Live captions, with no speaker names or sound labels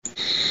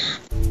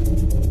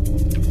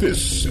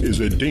This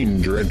is a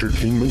Danger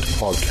Entertainment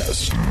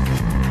podcast.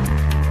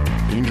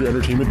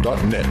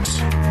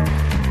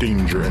 DangerEntertainment.net.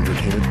 Danger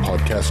Entertainment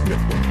Podcast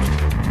Network.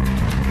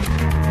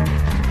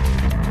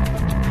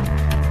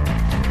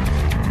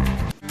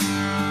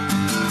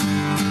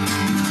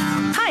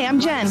 I'm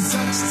Jen.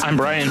 I'm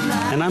Brian.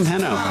 And I'm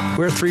Henno.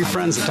 We're three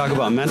friends that talk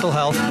about mental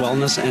health,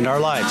 wellness, and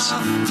our lives.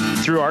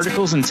 Through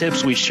articles and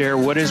tips, we share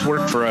what has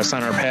worked for us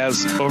on our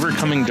paths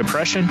overcoming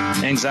depression,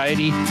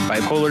 anxiety,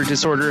 bipolar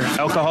disorder,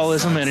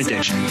 alcoholism, and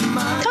addiction.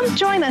 Come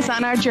join us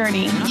on our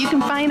journey. You can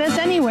find us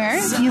anywhere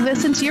you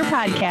listen to your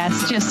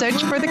podcast. Just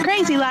search for The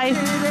Crazy Life.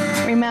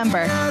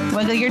 Remember,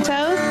 wiggle your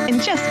toes and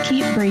just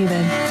keep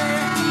breathing.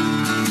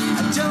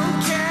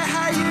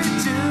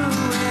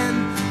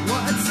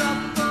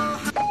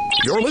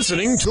 You're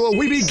listening to a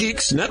Weeby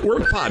Geeks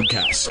Network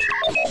podcast.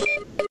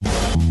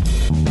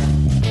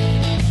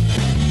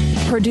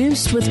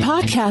 Produced with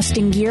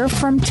podcasting gear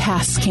from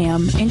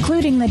Tascam,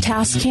 including the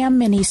Tascam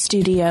Mini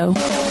Studio.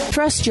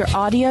 Trust your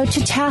audio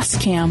to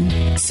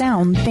Tascam.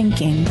 Sound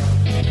thinking.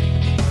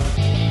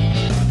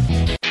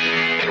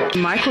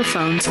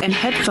 Microphones and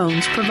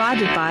headphones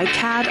provided by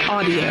CAD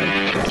Audio.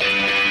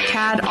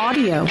 CAD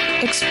Audio.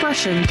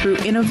 Expression through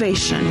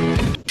innovation.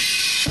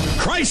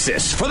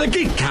 Crisis for the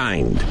geek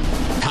kind.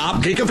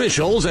 Top geek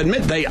officials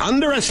admit they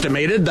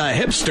underestimated the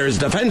hipsters'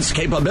 defense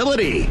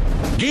capability.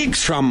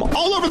 Geeks from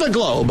all over the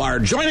globe are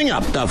joining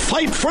up to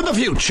fight for the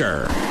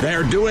future.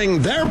 They're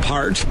doing their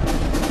part.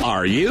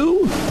 Are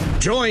you?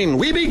 Join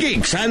Weeby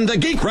Geeks and the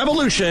Geek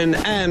Revolution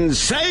and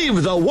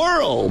save the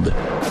world.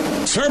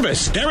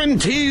 Service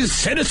guarantees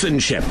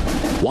citizenship.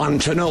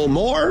 Want to know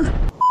more? Do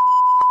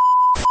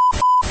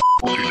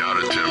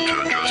not attempt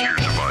to adjust your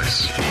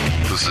device.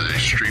 This is a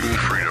streaming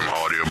freedom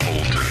audio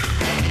bulletin.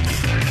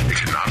 It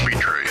cannot be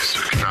traced,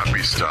 it cannot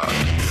be stopped,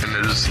 and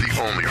it is the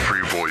only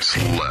free voice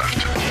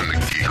left in the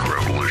Geek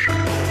Revolution.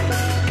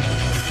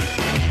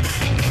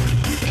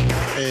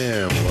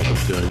 And welcome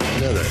to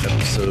another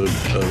episode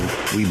of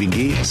Weeby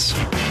Geeks.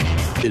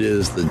 It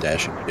is the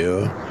Dashing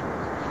Duo,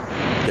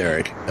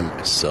 Derek and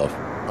myself.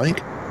 Mike,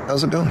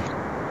 how's it going?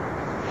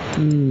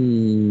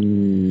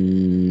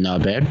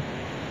 Not bad.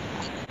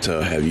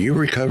 So, have you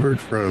recovered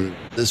from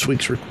this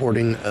week's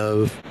recording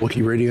of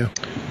Wookiee Radio?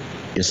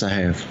 Yes, I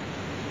have.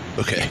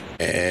 Okay.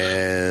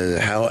 And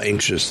how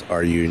anxious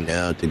are you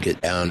now to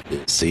get down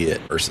and see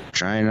it person?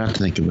 Trying not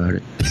to think about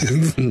it.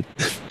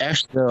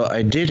 Actually, though,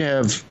 I did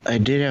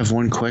have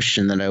one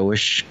question that I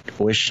wished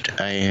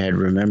I had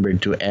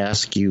remembered to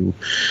ask you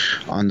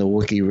on the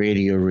Wookiee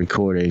Radio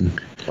recording.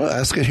 Well,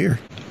 ask it here.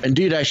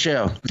 Indeed, I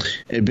shall.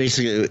 It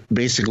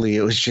basically,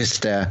 it was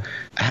just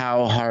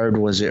how hard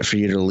was it for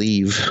you to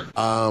leave?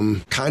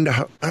 Kind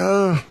of.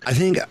 I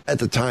think at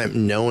the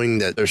time, knowing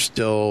that there's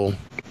still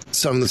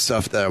some of the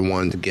stuff that I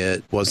wanted to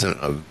get wasn't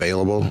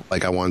available.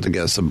 Like I wanted to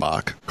get a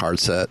Sabacc card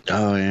set.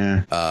 Oh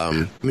yeah.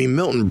 I mean,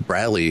 Milton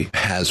Bradley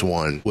has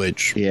one,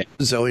 which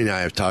Zoe and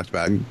I have talked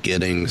about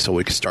getting so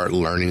we can start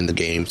learning the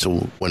game.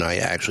 So when I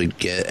actually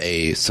get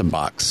a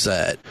Sabacc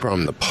set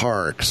from the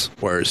parks,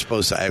 where it's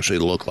supposed to actually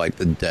look like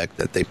the deck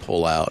that they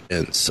pull out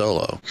in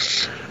Solo,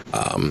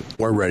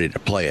 we're ready to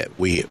play it.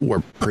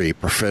 We're pretty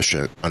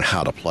proficient on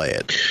how to play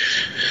it.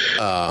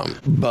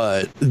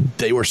 But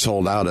they were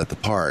sold out at the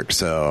park,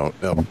 so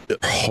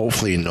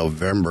hopefully in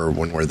November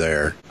when we're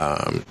there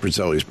for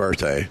Zoe's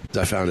birthday,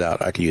 I found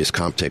out I could use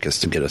comp tickets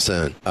to get us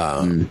in.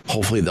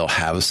 Hopefully they'll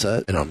have a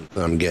set, and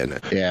I'm getting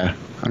it. Yeah,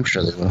 I'm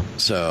sure they will.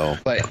 So,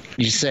 but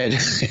you said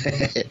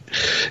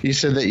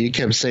that you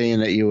kept saying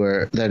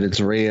that it's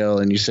real,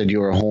 and you said you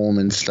were home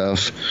and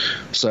stuff.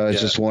 So I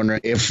was just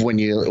wondering if when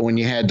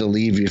you had to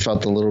leave, you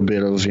felt a little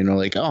bit of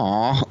like,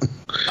 aw.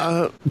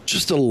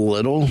 Just a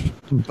little,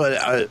 but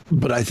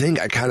I think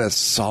I kind of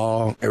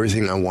saw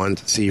everything I wanted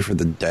to see for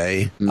the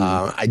day.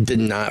 I did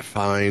not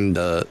find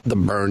the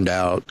burned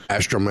out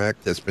astromech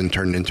that's been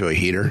turned into a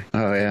heater.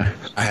 Oh yeah,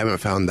 I haven't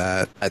found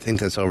that. I think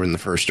that's over in the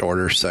first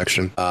order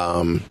section.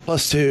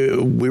 Plus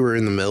two, we were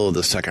in the middle of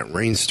the second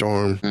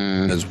rainstorm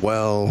as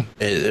well.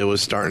 It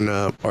was starting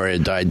up, or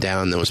it died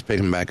down, then was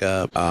picking back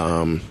up.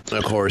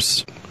 Of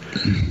course,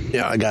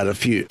 yeah, I got a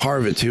few.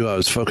 Part of it too, I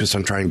was focused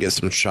on trying to get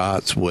some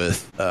shots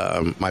with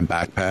my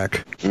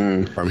backpack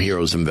from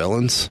Heroes and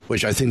Villains,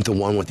 which I think the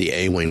one with the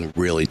A-Wing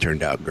really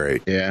turned out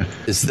great. Yeah.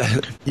 Is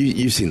that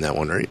you've seen that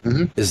one, right?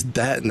 Mm-hmm. Is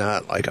that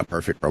not like a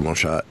perfect promo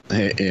shot?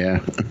 Yeah.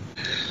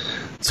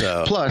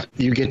 So plus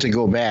you get to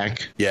go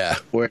back. Yeah.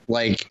 Where,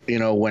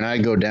 when I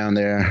go down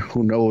there,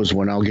 who knows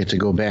when I'll get to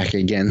go back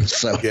again.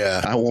 So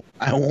yeah, I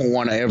won't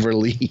want to ever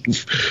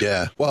leave.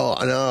 Yeah. Well,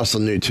 and I also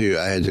knew too,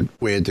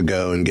 we had to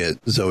go and get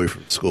Zoe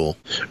from school.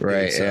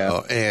 Right.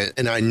 So, yeah.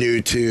 And I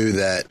knew too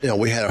that,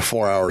 we had a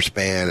 4-hour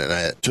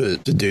span to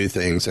do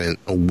things, and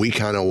we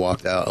kind of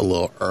walked out a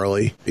little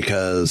early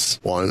because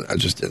one, I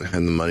just didn't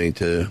have the money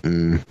to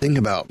think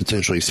about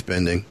potentially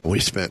spending. We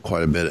spent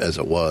quite a bit as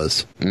it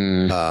was.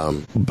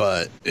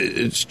 But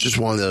it's just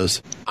one of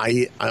those.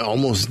 I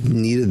almost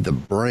needed the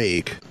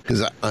break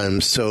because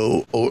I'm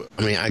so.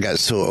 I got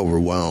so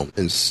overwhelmed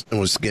and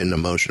was getting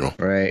emotional.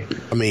 Right.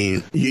 I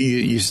mean,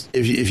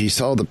 if you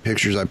saw the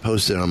pictures I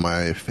posted on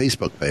my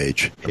Facebook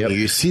page,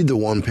 you see the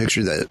one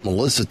picture that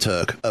Melissa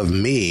took of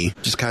me,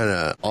 just kind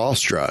of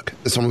awestruck.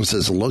 And someone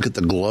says, "Look at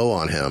the glow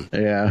on him."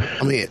 Yeah.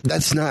 I mean,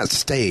 that's not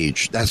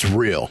staged. That's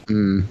real.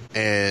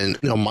 And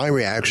my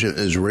reaction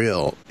is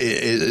real.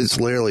 It's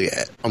literally.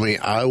 I mean,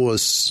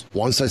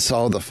 once I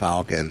saw the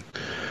Falcon,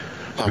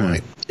 I'm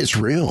like, it's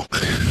real.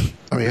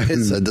 I mean, I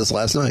said this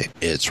last night.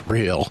 It's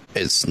real.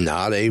 It's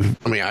not I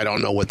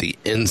don't know what the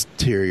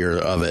interior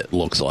of it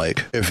looks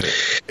like.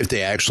 If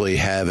they actually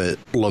have it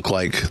look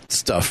like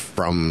stuff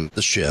from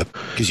the ship,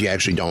 because you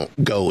actually don't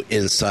go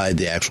inside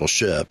the actual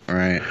ship.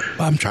 Right.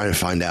 I'm trying to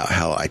find out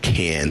how I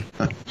can.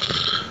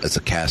 As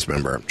a cast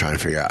member, I'm trying to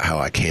figure out how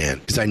I can.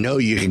 Because I know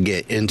you can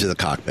get into the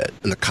cockpit.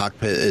 And the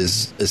cockpit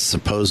is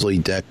supposedly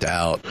decked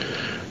out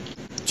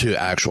to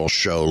actual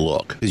show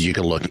look, because you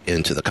can look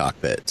into the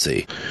cockpit,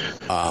 see.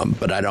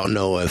 But I don't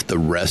know if the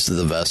rest of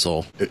the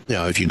vessel,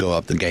 if you go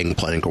up the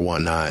gangplank or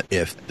whatnot,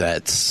 if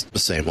that's the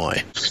same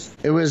way.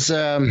 It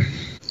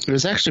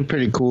was actually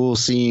pretty cool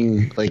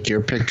seeing like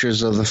your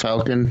pictures of the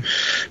Falcon,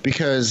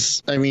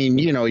 because I mean,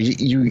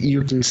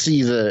 you can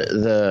see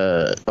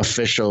the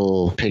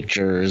official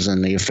pictures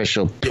and the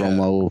official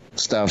promo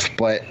stuff,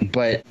 but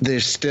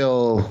there's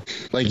still,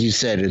 like you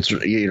said, it's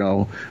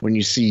when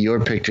you see your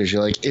pictures,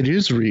 you're like, it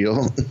is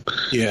real.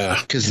 Yeah,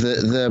 because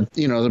the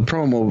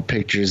promo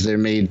pictures, they're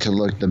made to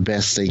look the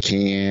best they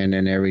can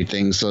and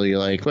everything, so you're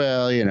like,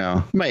 well,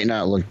 might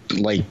not look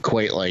like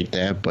quite like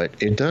that, but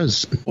it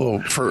does.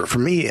 Well, for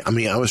me, I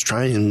mean, I was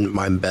trying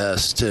my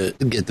best to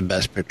get the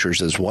best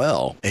pictures as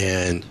well,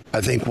 and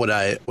I think what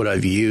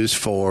I've used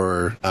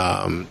for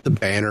the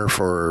banner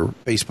for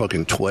Facebook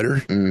and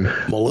Twitter,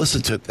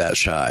 Melissa took that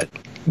shot,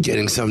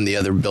 getting some of the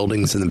other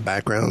buildings in the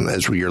background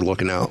as you're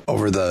looking out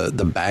over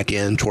the back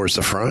end towards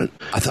the front.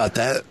 I thought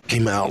that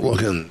came out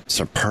looking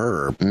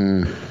superb.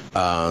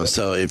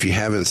 So if you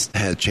haven't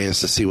had a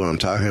chance to see what I'm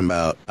talking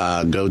about,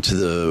 go to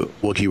the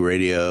Wookiee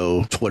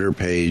Radio Twitter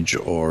page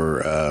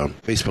or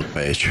Facebook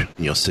page, and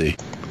you'll see.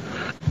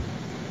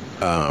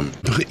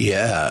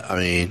 Yeah, I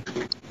mean,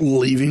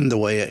 leaving the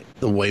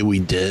way we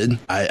did,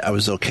 I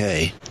was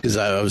okay, because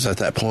I was at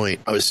that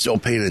point. I was still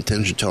paying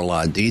attention to a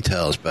lot of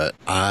details, but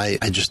I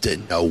just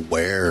didn't know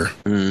where.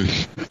 And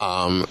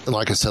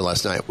like I said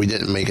last night, we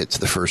didn't make it to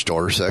the first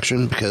order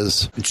section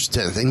because I just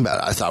didn't think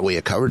about it. I thought we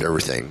had covered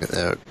everything.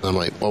 I'm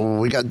like, well,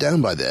 we got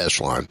down by the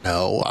echelon.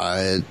 No,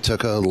 I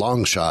took a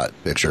long shot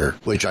picture,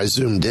 which I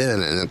zoomed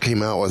in, and it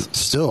came out with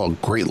still a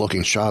great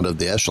looking shot of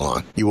the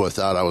echelon. You would have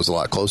thought I was a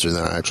lot closer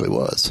than I actually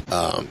was.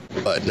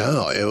 But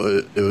no,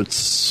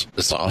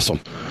 it's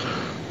awesome.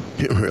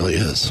 It really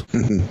is.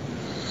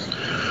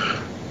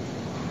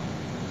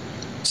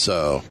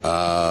 So,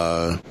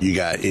 you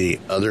got any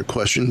other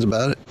questions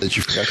about it that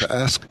you forgot to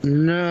ask?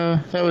 No,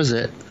 that was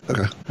it.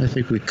 Okay. I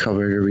think we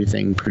covered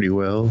everything pretty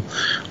well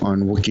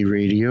on Wookiee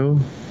Radio.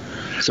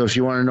 So if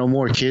you want to know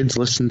more, kids,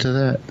 listen to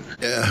that.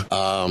 Yeah.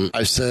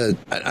 I said,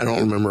 I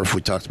don't remember if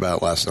we talked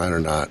about it last night or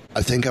not.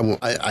 I think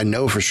I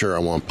know for sure I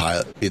want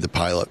to be the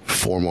pilot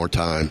 4 more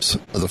times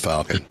of the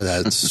Falcon.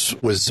 That's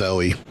with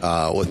Zoe,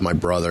 with my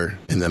brother,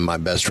 and then my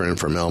best friend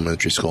from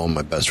elementary school and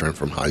my best friend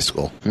from high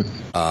school.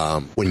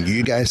 When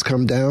you guys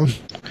come down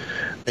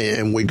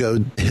and we go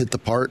hit the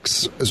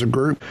parks as a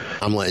group,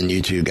 I'm letting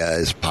you 2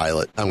 guys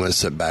pilot. I'm going to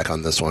sit back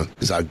on this one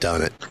because I've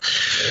done it.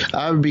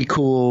 I would be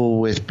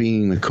cool with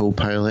being the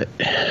co-pilot.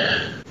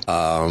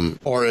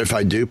 Or if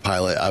I do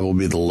pilot, I will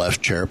be the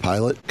left chair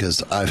pilot,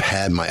 because I've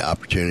had my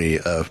opportunity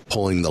of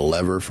pulling the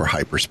lever for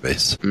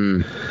hyperspace.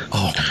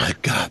 Oh my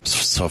God, it's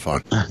so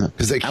fun.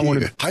 Because they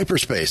keep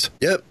hyperspace.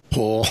 Yep,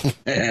 pull.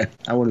 I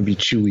want to be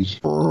Chewie.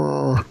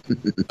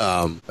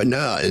 But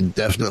no, it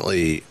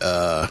definitely.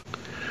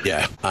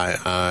 Yeah,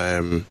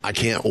 I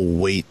can't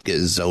wait to get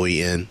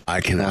Zoe in. I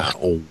cannot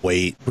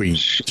wait for you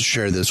to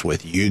share this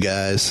with you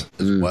guys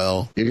as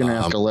well. You're gonna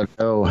have to let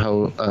know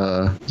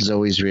how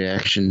Zoe's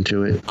reaction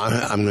to it.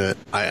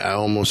 I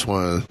almost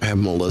want to have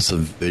Melissa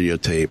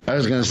videotape. I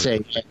was gonna say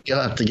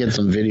you'll have to get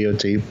some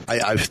videotape.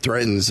 I've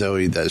threatened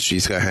Zoe that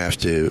she's gonna have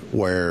to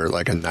wear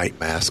like a night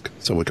mask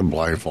so we can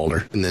blindfold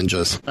her, and then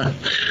just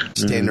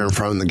stand there in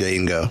front of the gate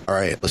and go, "All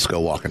right, let's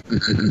go walking."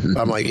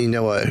 I'm like, you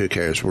know what? Who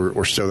cares?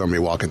 We're still gonna be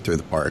walking through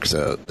the park.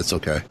 So it's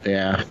okay.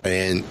 Yeah.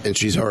 And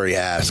she's already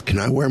asked, can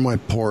I wear my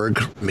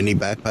Porg mini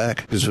backpack?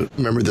 Because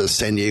remember the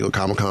San Diego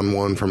Comic-Con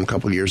one from a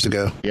couple years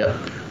ago? Yep.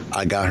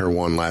 I got her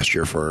one last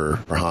year for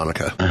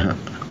Hanukkah.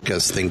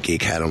 Because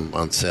ThinkGeek had them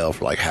on sale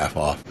for like half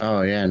off.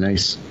 Oh, yeah,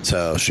 nice.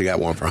 So she got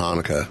one for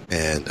Hanukkah,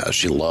 and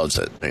she loves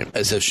it.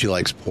 As if she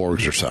likes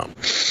Porgs or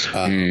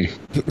something.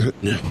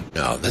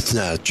 No, that's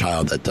not a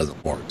child that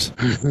doesn't Porgs.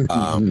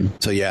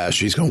 So yeah,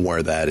 she's going to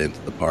wear that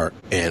into the park.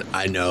 And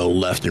I know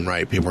left and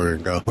right, people are going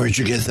to go, where'd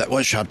you get that?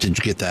 What shop did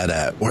you get that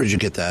at? Where'd you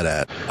get that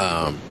at?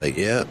 Like,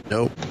 yeah,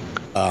 nope.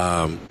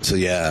 So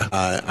yeah,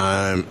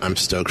 I'm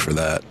stoked for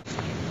that.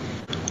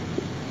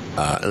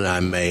 And I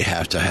may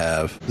have to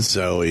have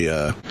Zoe,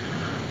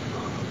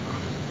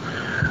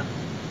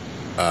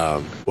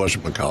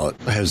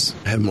 whatchamacallit,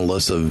 have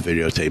Melissa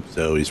videotape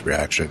Zoe's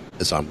reaction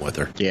as I'm with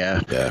her. Yeah,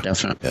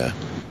 definitely. Yeah.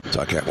 So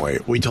I can't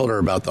wait. We told her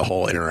about the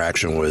whole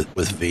interaction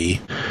with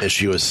V, and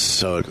she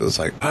was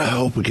like, I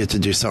hope we get to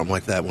do something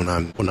like that when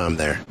I'm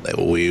there. Like,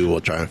 we will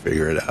try and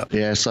figure it out.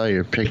 Yeah, I saw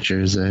your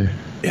pictures there.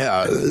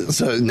 Yeah,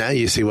 so now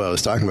you see what I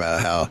was talking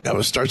about, how I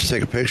would start to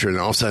take a picture, and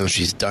all of a sudden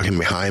she's ducking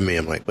behind me.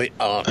 I'm like, wait,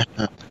 I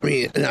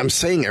mean, and I'm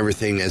saying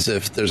everything as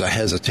if there's a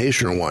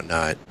hesitation or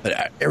whatnot,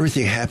 but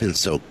everything happens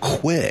so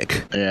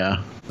quick.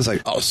 Yeah. It's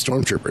like, oh,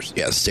 stormtroopers.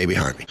 Yeah, stay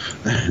behind me.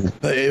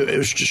 But it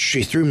was just,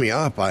 she threw me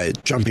off by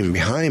jumping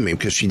behind me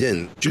because she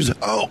didn't. She was like,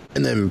 oh,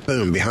 and then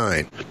boom,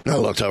 behind. And I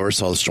looked over,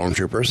 saw the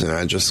stormtroopers, and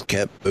I just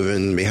kept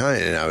moving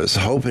behind. And I was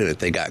hoping if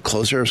they got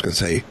closer, I was going to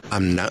say,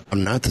 I'm not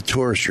the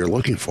tourist you're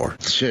looking for.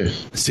 Sure.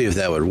 See if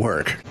that would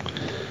work.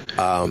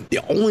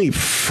 The only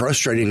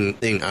frustrating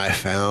thing I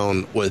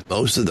found with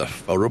most of the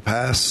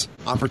PhotoPass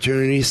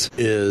opportunities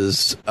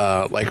is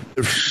like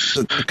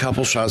the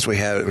couple shots we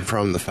had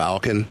from the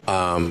Falcon.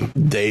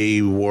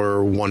 They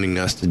were wanting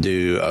us to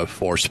do a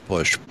force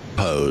push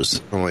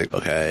pose. I'm like,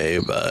 okay,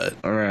 but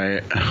all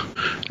right,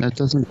 that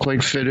doesn't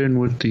quite fit in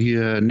with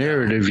the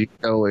narrative you're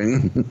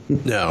going.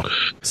 No.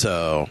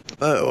 So,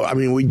 I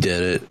mean, we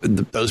did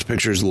it. Those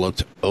pictures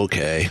looked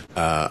okay.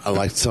 I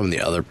liked some of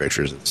the other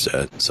pictures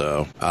instead.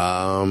 So,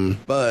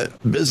 but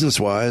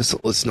business-wise,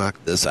 let's knock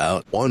this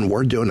out. One,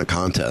 we're doing a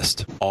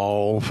contest,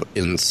 all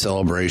in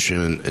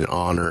celebration in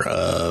honor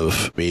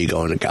of me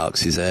going to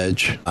Galaxy's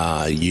Edge.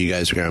 You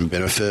guys are going to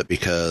benefit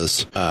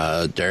because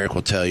Derek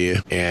will tell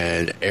you,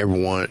 and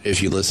everyone,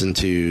 if you listen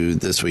to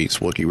this week's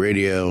Wookiee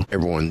Radio,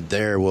 everyone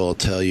there will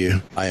tell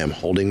you, I am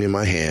holding in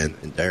my hand,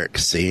 and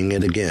Derek's seeing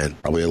it again,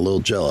 probably a little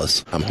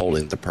jealous, I'm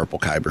holding the purple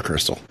Kyber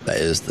crystal. That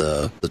is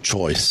the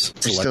choice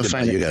selected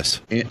by you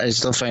guys. I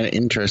still find it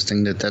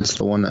interesting that that's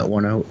the one that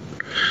won out.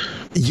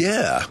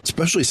 Yeah,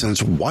 especially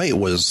since White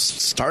was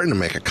starting to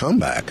make a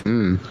comeback.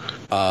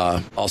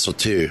 Also,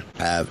 too,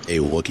 have a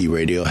Wookiee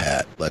Radio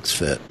hat. Let's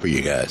fit for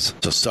you guys.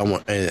 So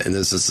someone, and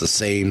this is the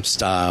same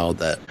style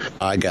that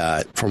I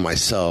got for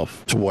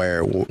myself to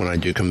wear when I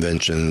do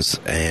conventions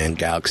and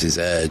Galaxy's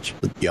Edge.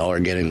 Y'all are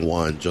getting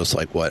one just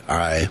like what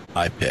I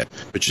picked,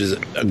 which is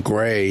a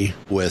gray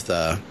with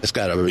it's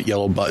got a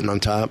yellow button on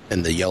top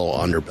and the yellow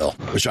underbill,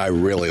 which I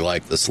really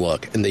like this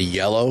look. And the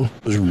yellow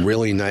was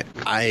really nice.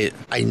 I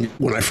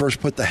when I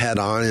first put the hat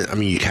on, I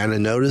mean, you kind of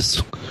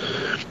notice,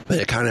 but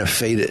it kind of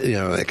faded,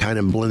 it kind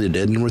of blended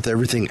in with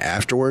everything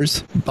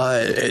afterwards.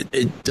 But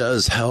it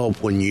does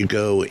help when you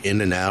go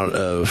in and out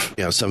of,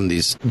 some of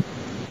these,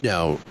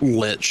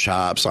 lit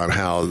shops on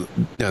how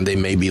they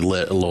may be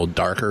lit a little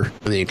darker,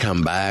 and then you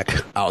come back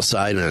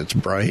outside and it's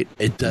bright.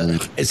 It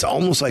does. It's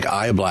almost like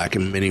eye black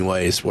in many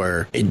ways,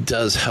 where it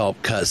does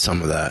help cut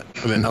some of that.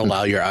 I mean,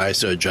 allow your eyes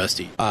to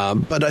adjust.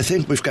 But I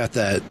think we've got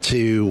that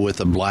too with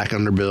a black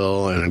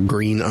underbill and a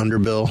green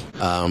underbill.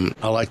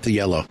 I like the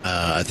yellow.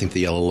 I think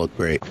the yellow looked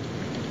great.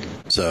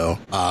 So,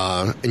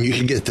 and you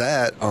can get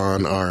that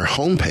on our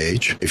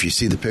homepage. If you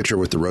see the picture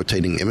with the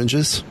rotating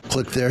images,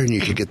 click there and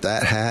you can get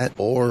that hat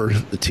or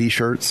the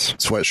t-shirts,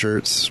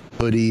 sweatshirts,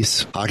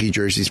 hoodies, hockey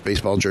jerseys,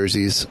 baseball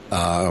jerseys.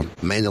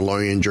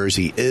 Mandalorian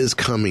jersey is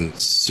coming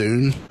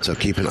soon, so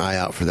keep an eye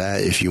out for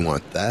that if you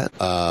want that.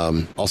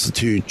 Also,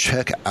 to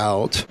check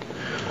out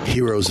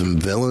Heroes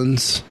and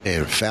Villains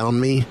and Found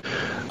Me.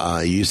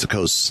 Use the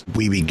code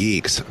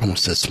WeebyGeeks. I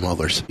almost said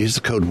Smugglers. Use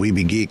the code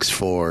WeebyGeeks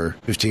for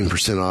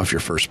 15% off your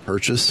first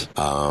purchase.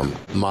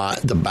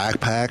 The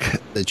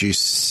backpack that you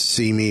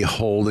see me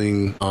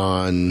holding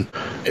on,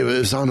 it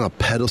was on a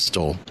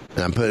pedestal, and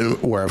I'm putting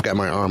where I've got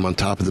my arm on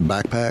top of the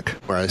backpack,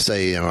 where I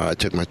say, I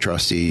took my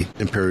trusty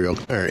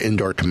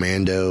Indoor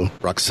Commando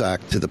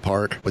rucksack to the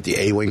park with the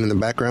A-wing in the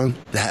background.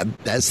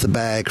 That's the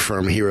bag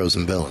from Heroes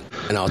and Villains.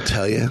 And I'll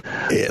tell you,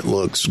 it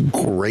looks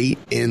great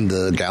in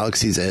the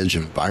Galaxy's Edge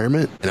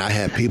environment. And I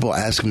had people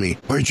asking me,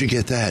 where'd you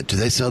get that? Do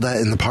they sell that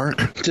in the park?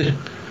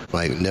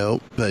 Like,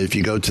 nope. But if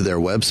you go to their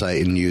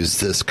website and use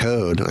this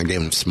code, I gave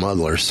them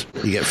Smugglers,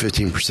 you get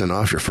 15%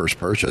 off your first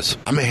purchase.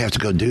 I may have to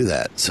go do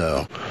that.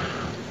 So,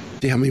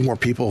 see how many more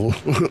people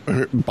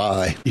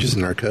buy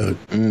using our code.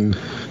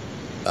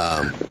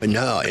 But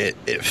no, it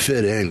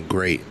fit in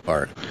great,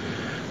 Park.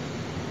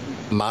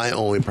 My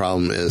only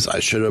problem is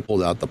I should have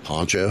pulled out the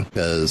poncho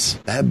because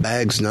that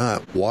bag's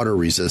not water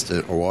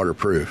resistant or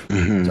waterproof.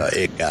 So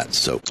it got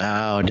soaked.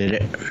 Oh, did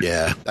it?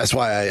 Yeah. That's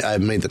why I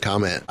made the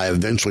comment. I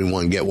eventually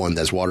want to get one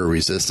that's water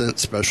resistant,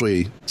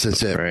 especially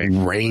since it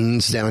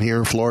rains down here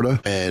in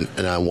Florida. And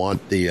I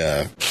want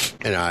I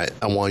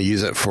want to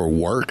use it for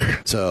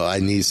work. So I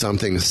need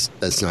something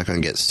that's not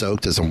going to get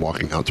soaked as I'm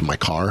walking out to my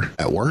car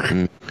at work.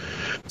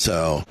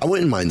 So I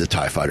wouldn't mind the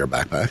TIE Fighter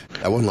backpack.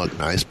 That wouldn't look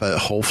nice, but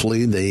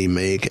hopefully they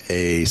make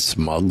a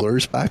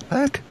smuggler's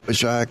backpack,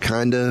 which I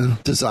kind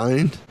of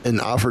designed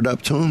and offered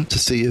up to them to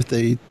see if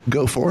they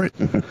go for it.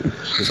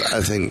 Because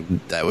I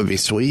think that would be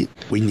sweet.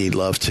 We need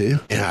love too.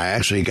 And I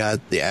actually got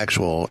the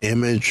actual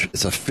image.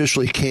 It's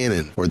officially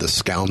canon for the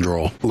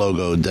Scoundrel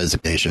logo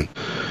designation.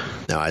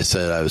 Now, I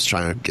said I was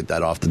trying to get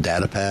that off the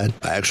data pad.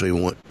 I actually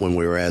went when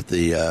we were at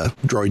the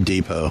Droid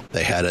Depot.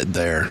 They had it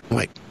there. I'm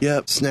like,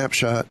 yep,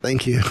 snapshot.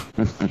 Thank you.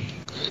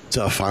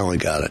 So I finally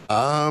got it.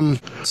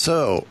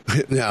 So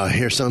now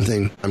here's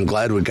something I'm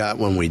glad we got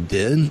when we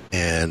did.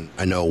 And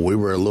I know we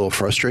were a little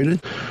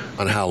frustrated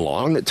on how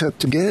long it took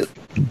to get.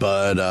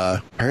 But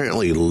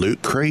apparently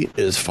Loot Crate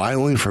is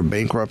filing for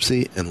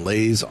bankruptcy and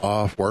lays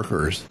off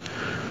workers.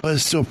 But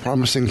it's still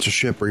promising to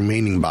ship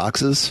remaining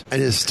boxes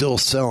and is still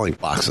selling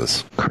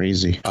boxes.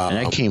 Crazy. And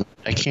that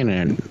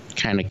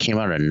kind of came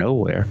out of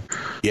nowhere.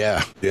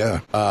 Yeah.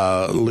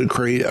 Loot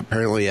Crate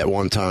apparently at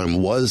one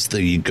time was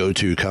the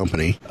go-to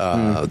company.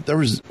 There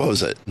was, what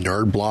was it?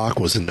 Nerd Block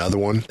was another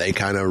one. They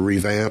kind of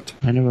revamped.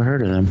 I never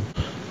heard of them.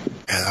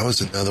 Yeah, that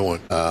was another one.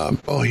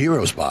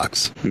 Heroes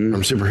Box from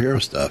Superhero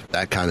Stuff.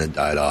 That kind of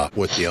died off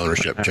with the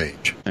ownership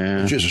change.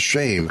 Yeah. Which is a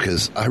shame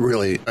because I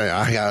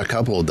got a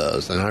couple of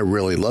those and I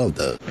really love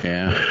those.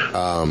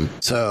 Yeah.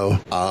 So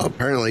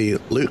apparently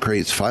Loot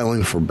Crate's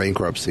filing for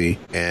bankruptcy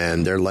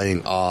and they're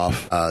laying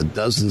off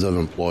dozens of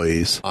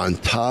employees on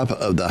top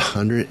of the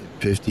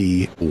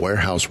 150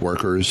 warehouse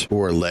workers who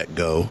were let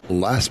go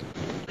last month.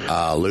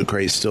 Loot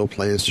Crate still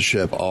plans to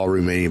ship all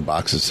remaining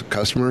boxes to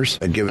customers,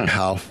 but given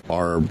how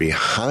far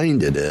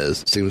behind it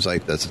is, it seems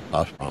like that's a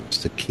tough promise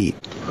to keep.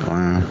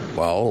 Wow.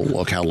 Well,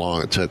 look how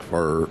long it took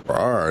for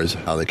ours,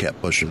 how they kept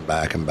pushing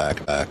back and back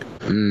and back.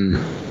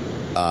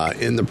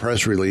 In the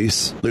press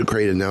release, Loot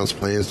Crate announced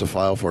plans to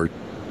file for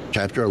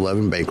Chapter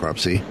 11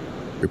 bankruptcy.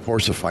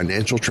 Reports of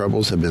financial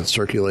troubles have been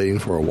circulating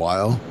for a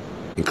while,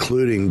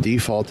 including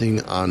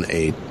defaulting on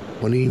a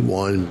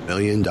 $21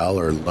 million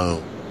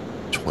loan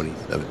in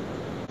 2017.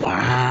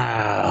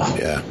 Wow.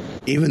 Yeah.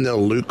 Even though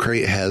Loot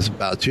Crate has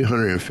about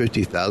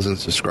 250,000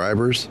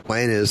 subscribers,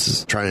 plan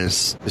is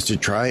to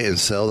try and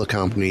sell the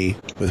company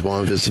with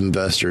one of its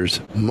investors,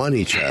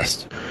 Money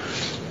Chest,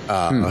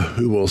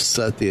 who will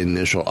set the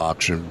initial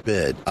auction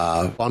bid,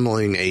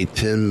 funneling a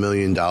 $10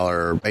 million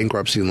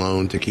bankruptcy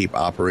loan to keep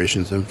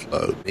operations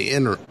afloat.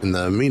 In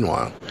the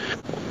meanwhile.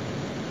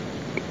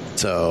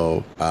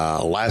 So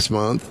last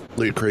month,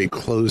 Loot Crate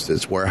closed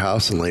its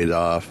warehouse and laid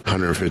off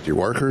 150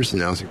 workers,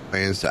 announcing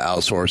plans to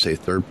outsource a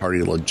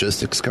third-party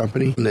logistics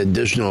company. An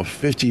additional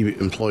 50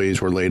 employees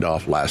were laid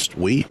off last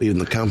week, leaving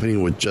the company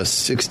with just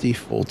 60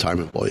 full-time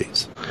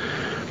employees.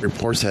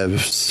 Reports have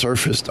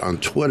surfaced on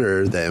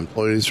Twitter that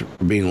employees were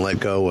being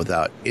let go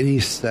without any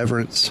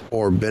severance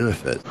or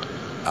benefit.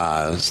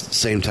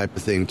 Same type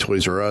of thing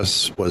Toys R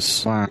Us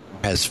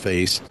has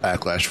faced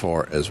backlash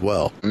for as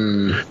well.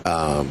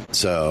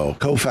 So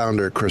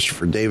co-founder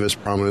Christopher Davis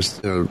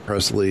promised in a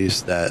press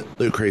release that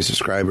Loot Crate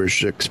subscribers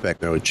should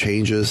expect no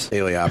changes.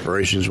 Daily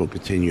operations will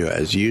continue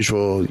as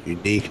usual.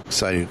 Unique,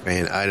 exciting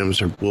fan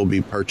items will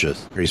be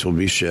purchased. Crates will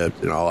be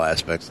shipped and all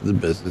aspects of the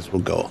business will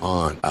go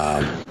on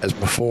as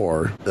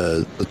before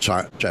the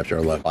Chapter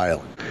 11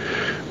 filing.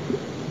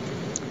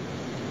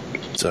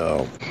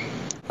 So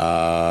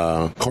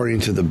according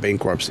to the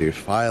bankruptcy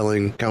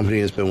filing, the company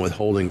has been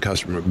withholding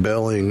customer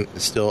billing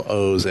and still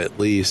owes at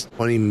least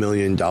 $20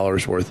 million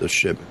worth of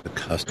shipment to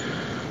customers.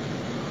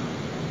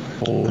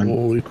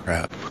 Holy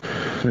crap.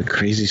 What a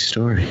crazy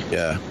story.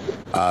 Yeah.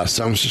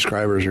 Some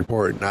subscribers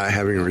report not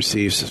having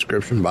received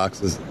subscription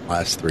boxes in the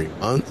last 3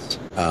 months.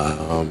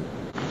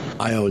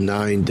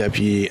 IO9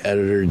 Deputy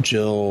Editor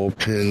Jill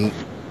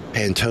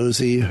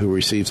Pantozzi, who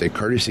receives a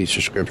courtesy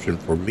subscription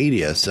for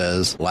media,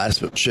 says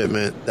last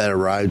shipment that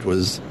arrived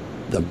was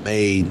the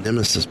May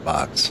Nemesis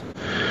box.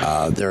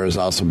 There has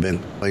also been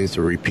complaints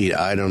of repeat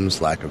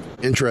items, lack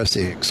of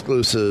interesting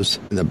exclusives,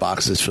 and the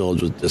box is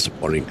filled with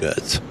disappointing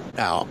goods.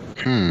 Now,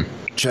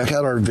 check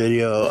out our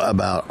video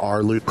about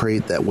our Loot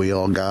Crate that we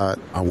all got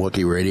on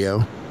Wookiee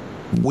Radio.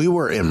 We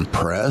were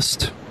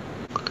impressed.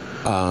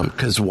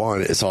 Because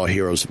one, it's all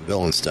heroes and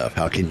villain stuff.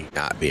 How can you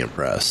not be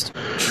impressed?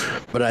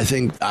 But I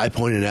think I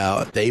pointed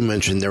out, they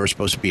mentioned there was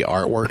supposed to be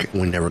artwork,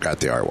 and we never got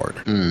the artwork.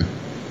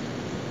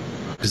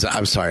 Because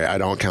I'm sorry, I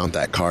don't count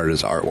that card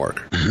as artwork.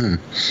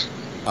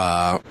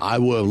 I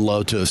would have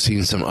loved to have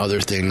seen some other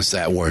things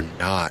that were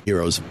not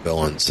heroes and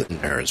villains in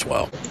there as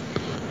well.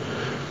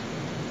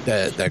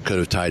 That could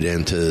have tied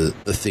into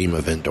the theme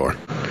of Endor.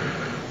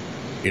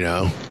 You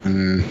know?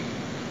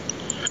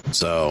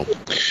 So,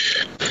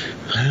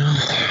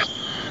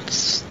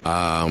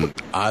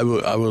 I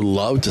would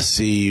love to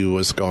see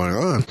what's going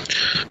on.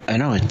 I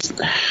know it's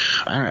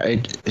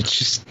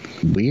just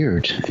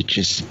weird.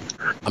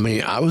 I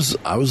mean, I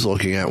was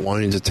looking at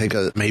wanting to take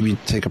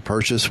a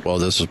purchase. Well,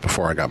 this was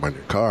before I got my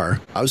new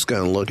car. I was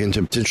going to look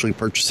into potentially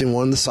purchasing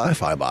one of the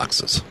sci-fi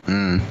boxes.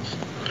 I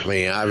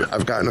mean,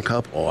 I've gotten a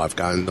couple. I've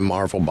gotten the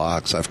Marvel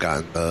box. I've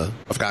gotten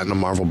the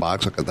Marvel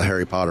box. I've got the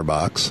Harry Potter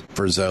box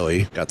for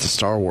Zoe. Got the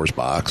Star Wars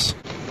box.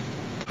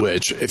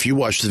 Which, if you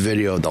watch the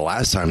video the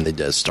last time they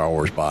did a Star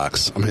Wars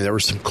box, I mean, there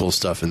was some cool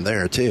stuff in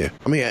there, too.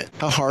 I mean,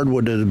 how hard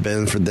would it have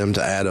been for them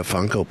to add a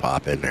Funko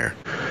Pop in there?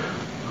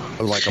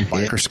 Or like a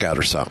Biker Scout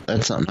or something?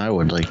 That's something I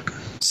would like.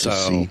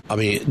 So, I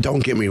mean,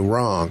 don't get me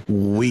wrong.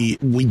 We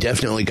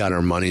definitely got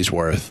our money's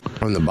worth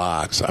from the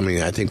box. I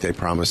mean, I think they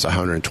promised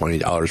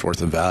 $120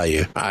 worth of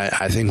value.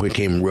 I think we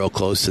came real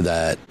close to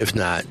that, if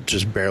not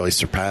just barely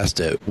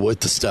surpassed it, with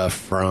the stuff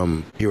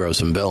from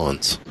Heroes and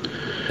Villains.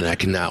 And I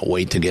cannot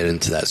wait to get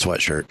into that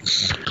sweatshirt.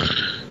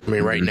 I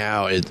mean, right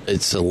now,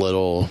 it's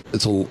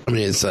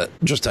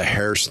just a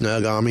hair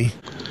snug on me.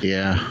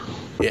 Yeah.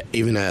 Yeah,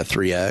 even at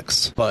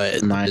 3X.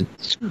 But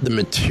the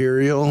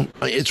material,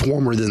 it's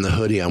warmer than the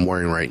hoodie I'm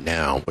wearing right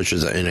now, which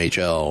is an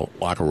NHL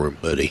locker room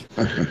hoodie.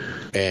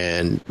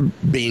 And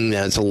being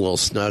that it's a little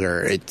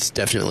snugger, it's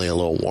definitely a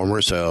little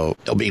warmer. So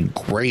it'll be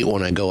great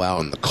when I go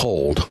out in the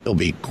cold. It'll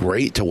be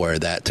great to wear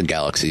that to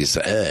Galaxy's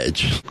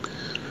Edge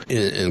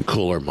in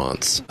cooler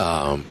months,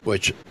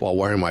 which while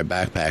wearing my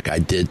backpack, I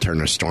did turn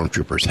a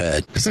stormtrooper's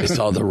head because they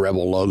saw the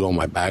Rebel logo on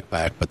my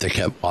backpack, but they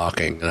kept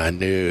walking, and I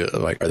knew,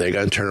 like, are they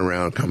going to turn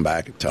around and come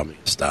back and tell me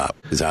to stop?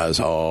 Because I was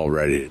all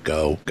ready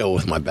to go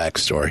with my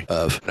backstory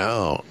of,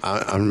 no,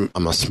 I'm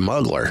a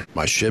smuggler.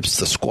 My ship's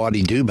the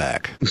Squatty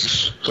Dewback,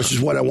 which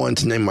is what I wanted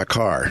to name my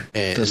car.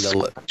 And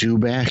the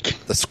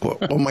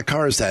Dewback? Well, my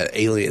car is that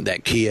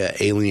Kia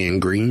Alien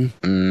Green.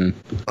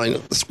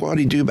 Like, the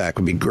Squatty Dewback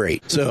would be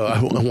great. So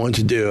I wanted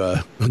to do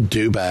a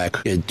Dewback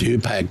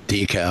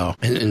decal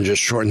and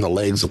just shorten the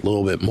legs a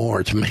little bit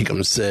more to make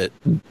them sit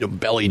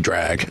belly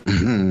drag.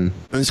 And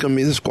it's going to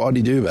be the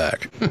Squatty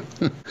Dewback.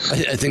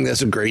 I think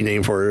that's a great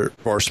name for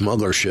our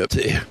smuggler ship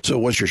too. So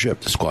what's your ship?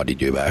 The Squatty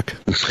Dewback.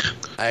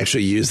 I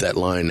actually used that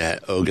line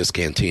at Oga's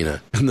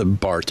Cantina, and the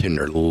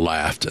bartender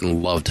laughed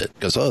and loved it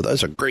because, oh,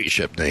 that's a great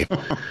ship name.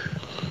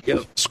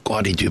 Yep,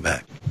 Squatty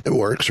Dewback. It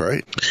works,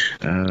 right?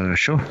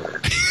 Sure.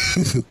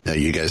 Now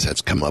you guys have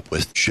to come up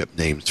with ship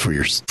names for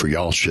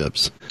y'all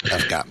ships.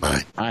 I've got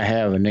mine. I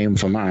have a name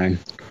for mine.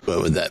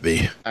 What would that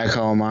be? I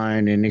call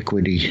mine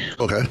Iniquity.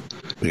 Okay.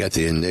 We got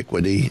the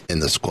Iniquity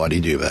and the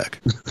Squatty Dewback.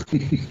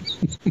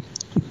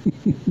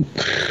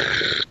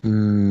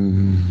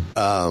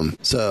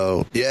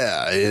 So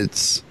yeah,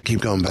 it's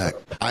keep going back.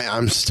 I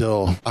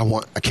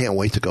can't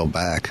wait to go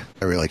back.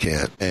 I really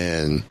can't.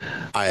 And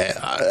I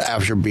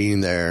after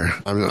being there,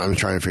 I'm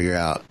trying to figure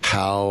out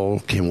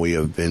how can we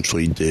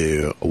eventually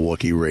do a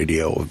Wookiee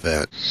Radio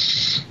event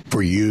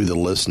for you, the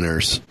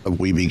listeners of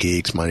Weeby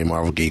Geeks, Mighty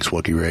Marvel Geeks,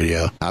 Wookiee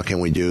Radio. How can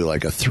we do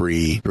like a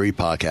three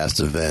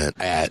podcast event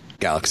at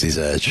Galaxy's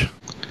Edge?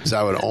 Because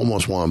I would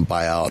almost want to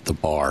buy out the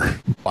bar,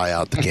 buy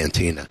out the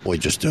cantina. We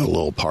just do a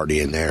little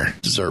party in there,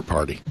 dessert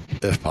party,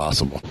 if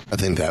possible. I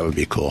think that would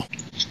be cool.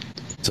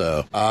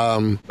 So,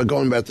 but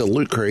going back to the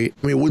Loot Crate,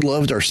 I mean, we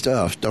loved our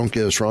stuff. Don't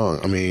get us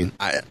wrong. I mean,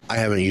 I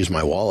haven't used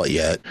my wallet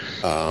yet.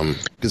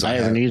 Because I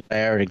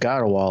already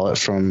got a wallet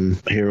from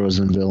Heroes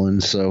and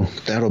Villains, so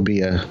that'll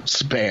be a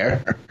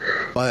spare.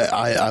 But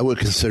I would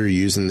consider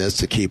using this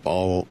to keep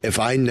if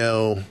I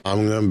know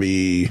I'm going to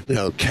be,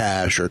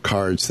 cash or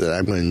cards that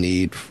I'm going to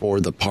need for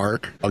the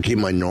park, I'll keep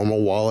my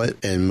normal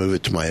wallet and move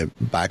it to my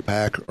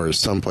backpack or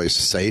someplace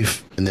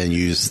safe, and then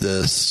use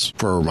this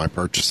for my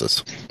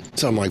purchases.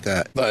 Something like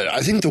that. But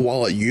I think the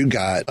wallet you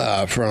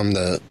got from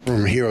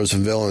Heroes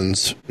and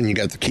Villains, and you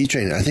got the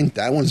keychain, I think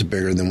that one's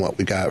bigger than what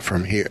we got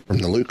from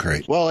the Loot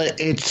Crate. Well,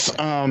 it's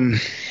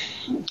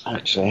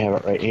actually, I have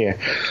it right here.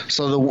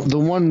 So the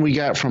one we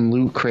got from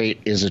Loot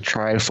Crate is a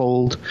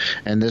trifold,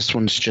 and this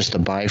one's just a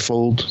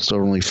bifold, so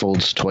it only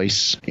folds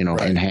twice,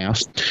 in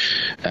half.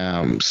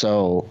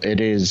 So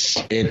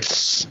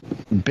it's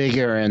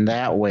bigger in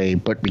that way,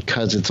 but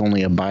because it's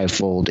only a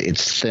bifold,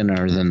 it's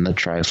thinner than the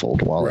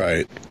trifold wallet.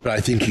 Right. But I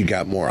think you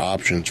got more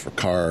options for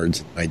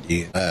cards and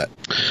ID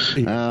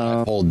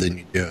bifold than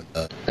you do in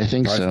the I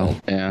think trifold.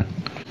 So, yeah.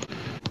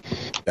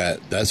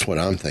 That's what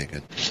I'm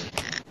thinking.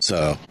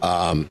 So,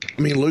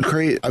 Loot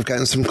Crate, I've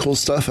gotten some cool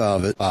stuff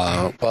out of it.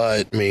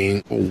 But,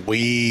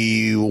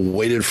 we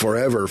waited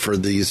forever for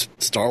these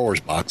Star Wars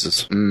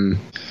boxes.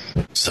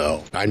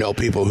 So, I know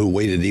people who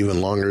waited even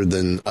longer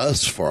than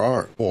us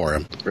for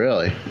them.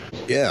 Really?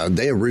 Yeah,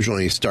 they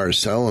originally started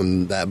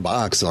selling that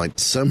box in like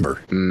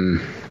December.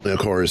 And of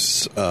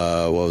course,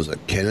 what was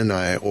it? Ken and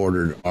I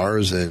ordered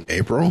ours in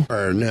April?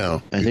 Or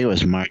no? I think it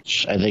was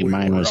March. I think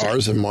mine was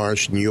ours in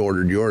March, and you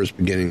ordered yours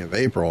beginning of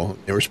April.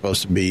 They were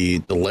supposed to be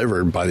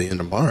delivered by the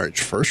end of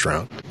March, first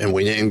round, and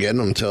we didn't get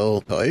them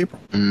until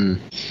April.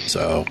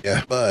 So,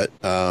 yeah. But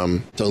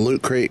the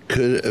Loot Crate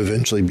could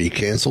eventually be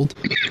canceled.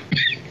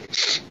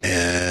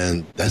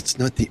 And that's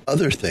not the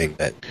other thing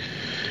that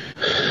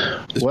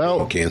is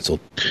being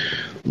canceled.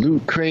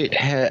 Loot Crate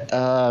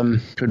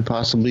could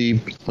possibly,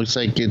 looks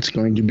like it's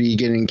going to be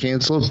getting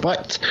canceled,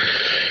 but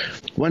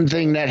one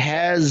thing that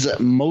has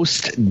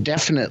most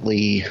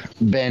definitely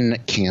been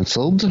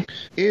canceled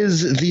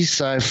is the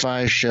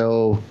sci-fi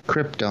show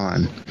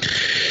Krypton.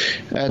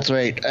 That's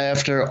right.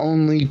 After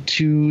only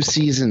 2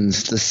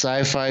 seasons, the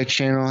Sci-Fi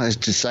Channel has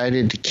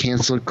decided to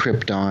cancel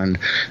Krypton,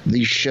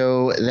 the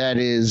show that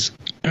is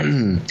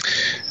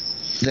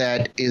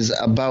that is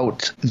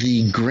about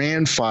the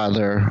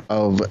grandfather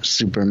of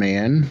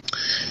Superman,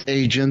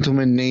 a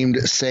gentleman named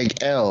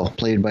Seg-El,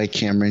 played by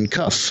Cameron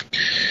Cuff.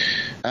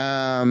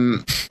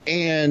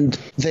 And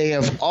they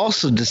have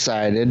also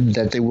decided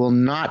that they will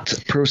not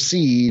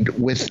proceed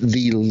with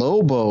the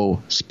Lobo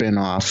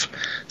spinoff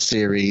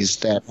series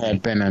that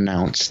had been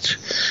announced.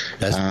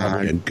 That's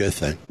probably a good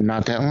thing.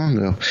 Not that long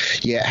ago.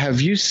 Yeah.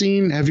 Have you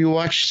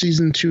watched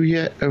season 2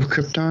 yet of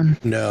Krypton?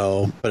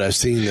 No, but I've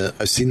seen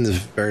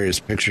the various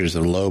pictures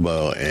of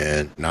Lobo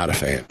and not a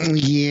fan.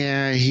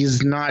 Yeah,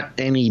 he's not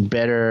any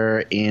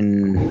better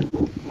in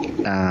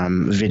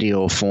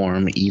video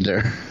form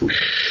either.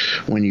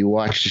 When you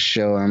watch the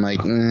show, I'm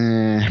like,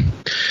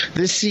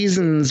 this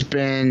season's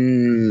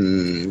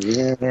been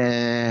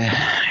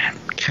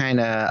kind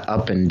of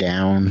up and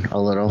down a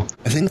little.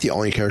 I think the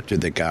only character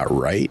that got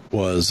right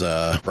was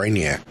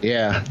Brainiac.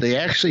 Yeah, they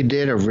actually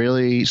did a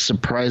really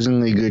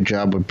surprisingly good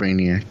job with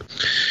Brainiac.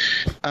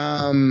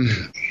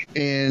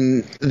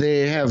 And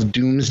they have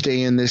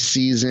Doomsday in this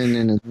season,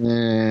 and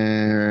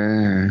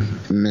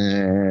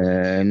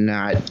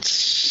not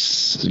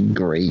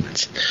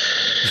great.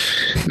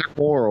 Not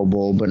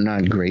horrible, but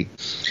not great.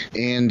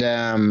 And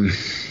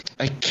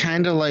I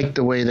kind of like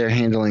the way they're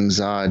handling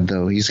Zod,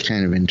 though. He's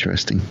kind of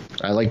interesting.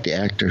 I like the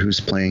actor who's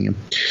playing him.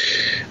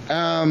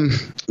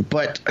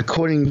 But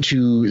according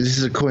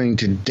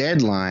to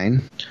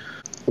Deadline,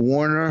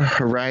 Warner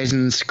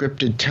Horizon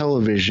Scripted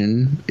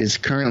Television is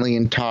currently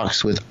in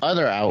talks with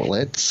other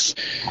outlets,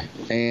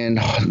 and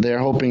they're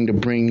hoping to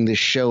bring the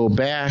show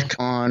back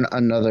on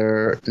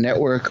another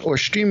network or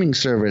streaming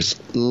service,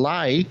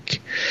 like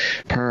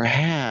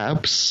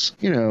perhaps,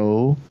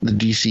 the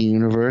DC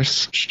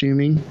Universe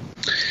streaming.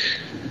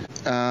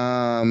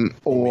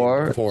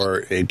 Or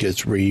before it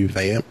gets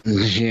revamped.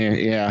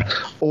 Yeah.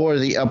 Or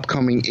the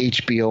upcoming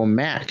HBO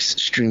Max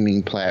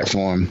streaming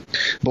platform.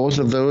 Both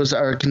of those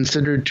are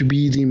considered to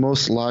be the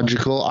most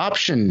logical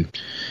option,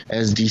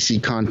 as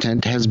DC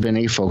content has been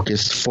a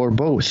focus for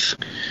both.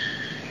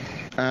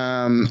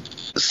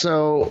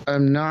 So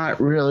I'm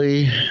not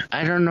really,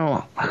 I don't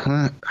know.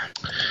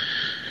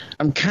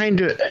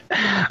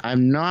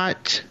 I'm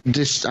not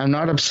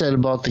upset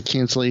about the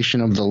cancellation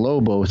of the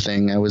Lobo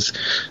thing. I always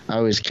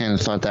kind of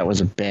thought that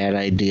was a bad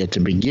idea to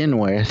begin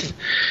with.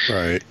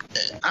 Right.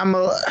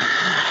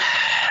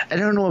 I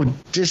don't know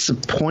if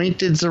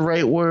disappointed's the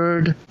right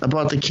word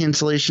about the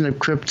cancellation of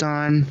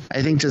Krypton.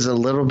 I think there's a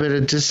little bit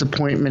of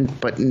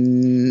disappointment, but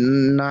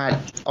not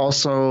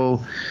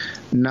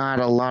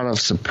a lot of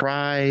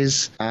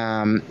surprise.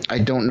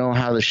 I don't know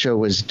how the show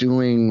was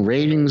doing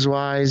ratings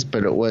wise,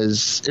 but it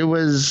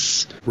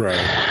was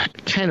right,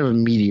 kind of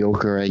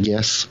mediocre, I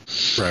guess.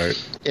 Right.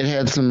 It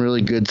had some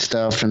really good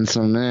stuff and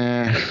some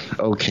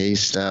okay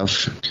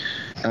stuff.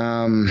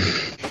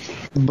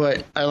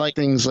 But I like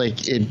things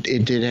like it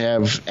did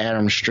have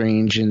Adam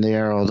Strange in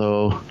there,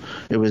 although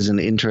it was an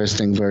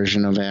interesting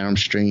version of Adam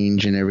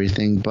Strange and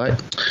everything.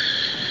 But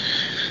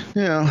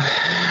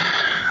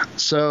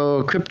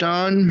so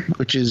Krypton,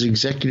 which is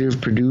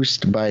executive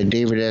produced by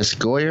David S.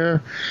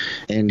 Goyer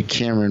and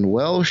Cameron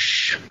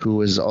Welsh, who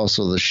was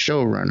also the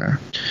showrunner.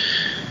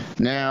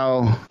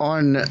 Now,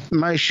 on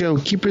my show,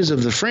 Keepers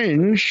of the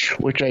Fringe,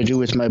 which I do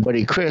with my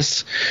buddy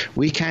Chris,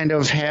 we kind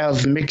of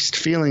have mixed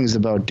feelings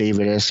about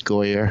David S.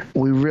 Goyer.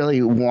 We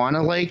really want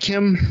to like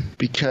him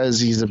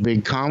because he's a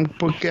big comic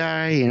book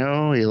guy, he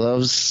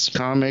loves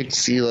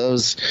comics, he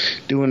loves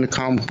doing the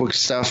comic book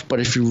stuff.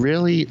 But if you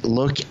really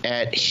look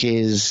at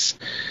his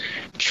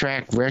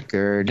track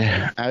record,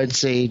 I would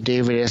say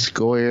David S.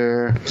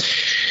 Goyer,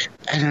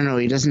 I don't know,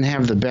 he doesn't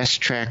have the best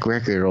track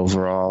record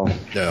overall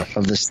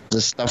of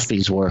the stuff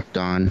he's worked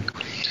on.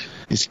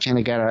 He's kind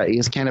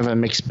of a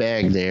mixed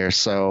bag there.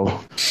 So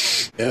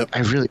yep. I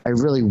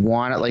really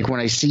want it. Like when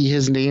I see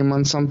his name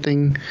on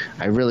something,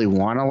 I really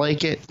want to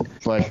like it.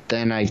 But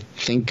then I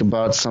think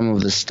about some of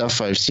the stuff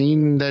I've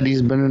seen that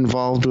he's been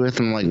involved with,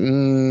 and I'm like,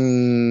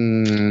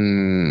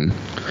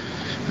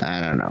 I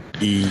don't know.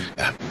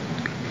 Yeah.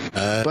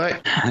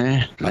 But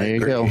there you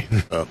go.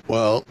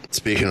 Well,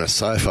 speaking of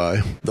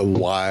sci-fi, the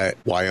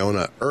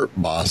Wynonna Earp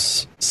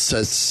boss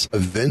sets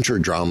adventure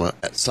drama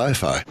at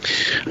sci-fi.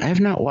 I have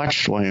not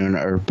watched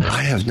Wynonna Earp.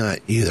 I have not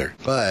either.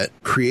 But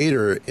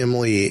creator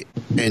Emily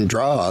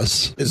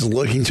Andras is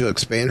looking to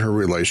expand her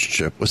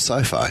relationship with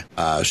sci-fi.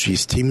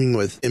 She's teaming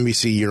with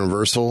NBC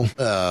Universal.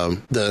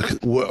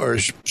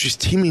 She's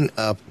teaming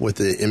up with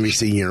the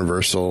NBC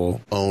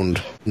Universal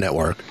owned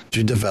network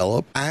to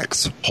develop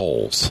Axe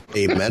Holes,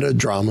 a meta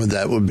drama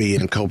that would be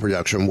in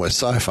co-production with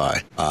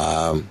Sci-Fi.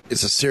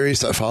 It's a series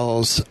that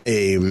follows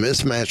a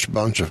mismatched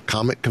bunch of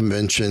comic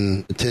convention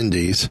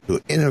attendees who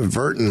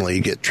inadvertently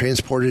get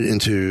transported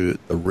into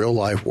the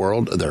real-life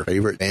world of their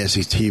favorite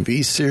fantasy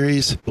TV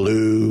series,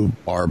 Blue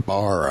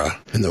Barbara.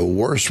 In the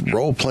worst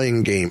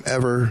role-playing game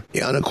ever,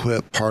 the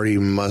unequipped party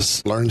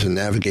must learn to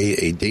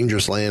navigate a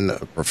dangerous land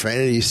of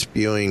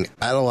profanity-spewing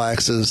battle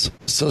axes,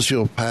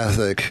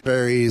 sociopathic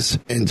fairies,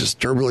 and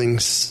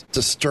disturbingly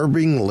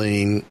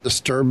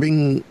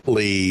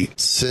extremely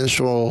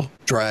sensual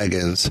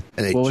dragons.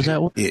 And what was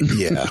that one?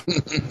 Yeah,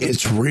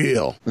 it's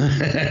real.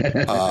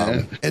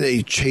 And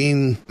a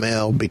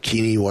chainmail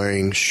bikini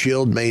wearing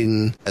shield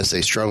maiden as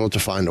they struggle to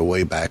find a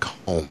way back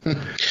home.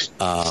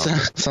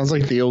 Sounds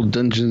like the old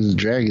Dungeons and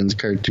Dragons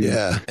cartoon.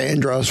 Yeah.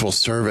 Andros will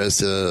serve as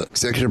the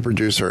executive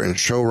producer and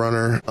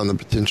showrunner on the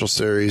potential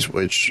series,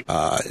 which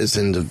is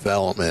in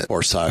development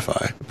for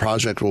Sci-Fi. The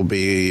project will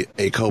be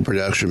a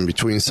co-production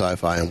between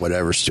Sci-Fi and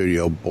whatever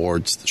studio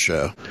boards the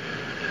show.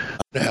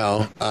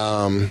 Now,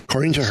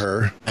 according to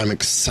her, I'm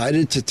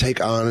excited to take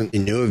on a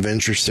new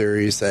adventure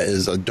series that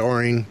is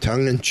adoring,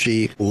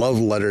 tongue-in-cheek, love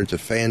letter to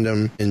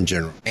fandom in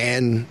general,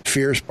 and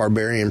fierce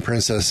barbarian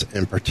princess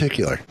in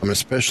particular. I'm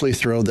especially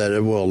thrilled that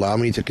it will allow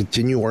me to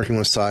continue working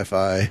with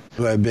Sci-Fi,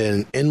 who have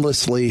been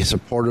endlessly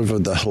supportive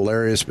of the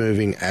hilarious,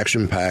 moving,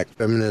 action-packed,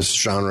 feminist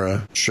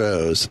genre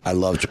shows I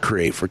love to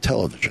create for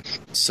television.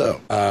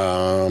 So,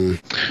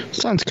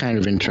 sounds kind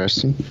of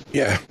interesting.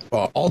 Yeah.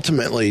 Well,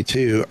 ultimately,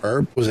 too,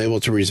 Earp was able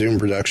to resume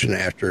production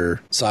after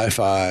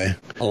Sci-Fi,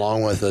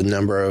 along with a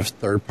number of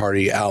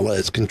third-party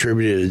outlets,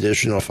 contributed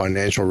additional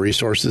financial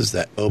resources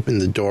that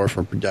opened the door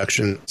for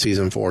production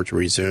season 4 to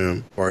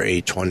resume for a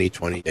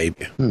 2020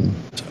 debut.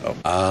 So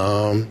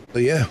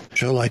yeah, a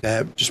show like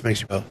that just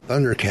makes you go,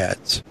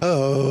 Thundercats.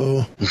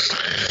 Oh.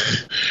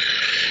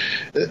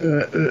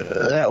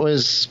 That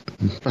was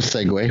a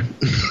segue.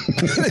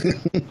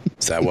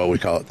 Is that what we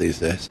call it these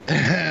days?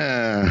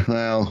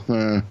 Well,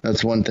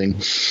 that's one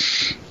thing.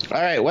 All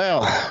right,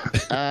 well,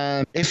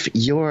 if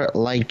you're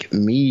like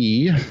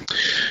me,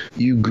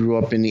 you grew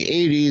up in the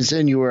 80s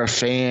and you were a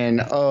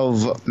fan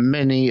of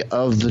many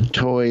of the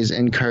toys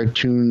and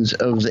cartoons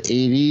of the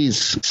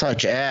 80s,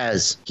 such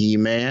as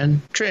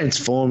He-Man,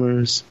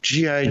 Transformers,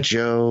 G.I.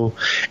 Joe,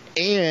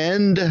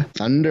 and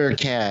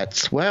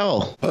Thundercats.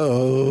 Well,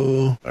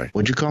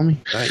 what'd you call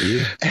me? Not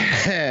you.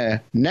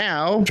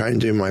 Now, I'm trying to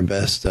do my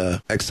best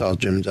Hacksaw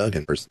Jim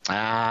Duggan person.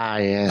 Ah,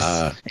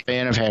 yes.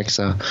 Fan of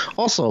Hacksaw.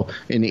 Also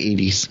in the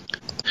 80s.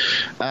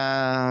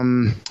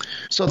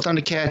 So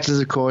Thundercats is,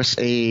 of course,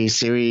 a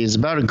series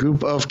about a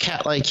group of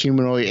cat-like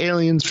humanoid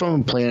aliens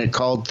from a planet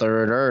called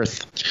Third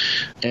Earth.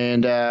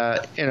 And,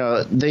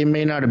 they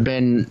may not have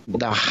been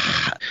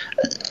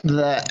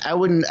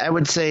I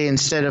would say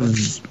instead of,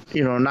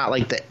 not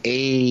like the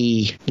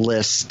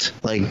A-list,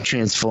 like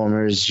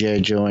Transformers,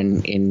 G.I. Joe,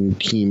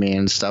 and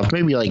He-Man stuff,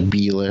 maybe like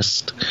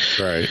B-list.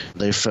 Right.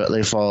 They fall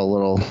a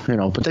little,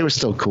 but they were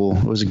still cool.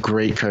 It was a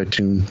great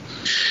cartoon.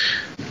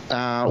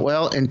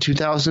 In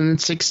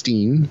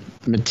 2016,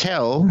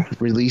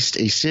 Mattel released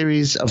a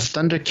series of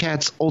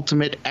Thundercats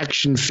Ultimate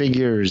action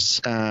figures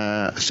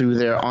through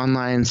their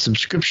online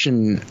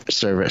subscription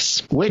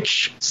service,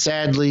 which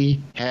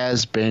sadly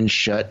has been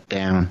shut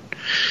down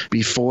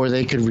before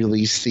they could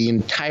release the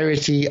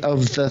entirety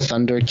of the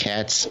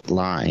Thundercats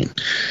line.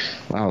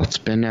 Wow, it's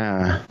been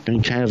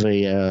kind of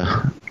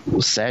a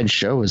sad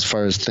show as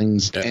far as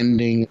things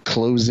ending,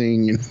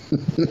 closing.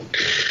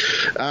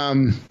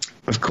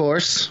 Of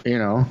course,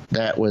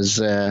 that was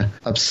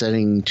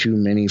upsetting too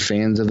many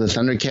fans of the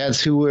Thundercats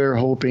who were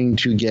hoping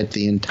to get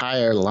the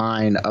entire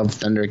line of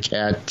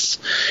Thundercats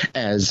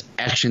as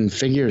action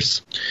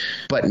figures.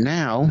 But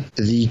now,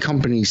 the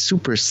company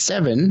Super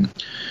 7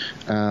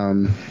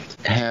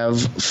 have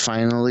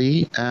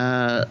finally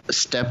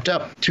stepped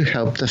up to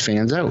help the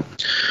fans out.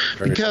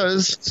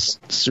 Because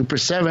Super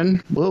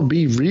 7 will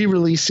be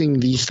re-releasing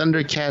the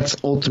Thundercats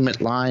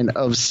Ultimate line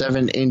of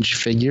 7-inch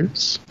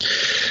figures.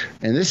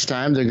 And this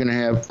time they're going to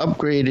have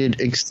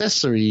upgraded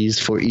accessories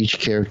for each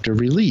character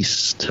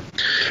released.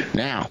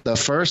 Now, the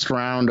first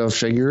round of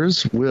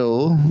figures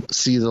will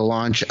see the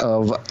launch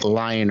of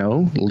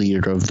Lion-O,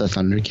 leader of the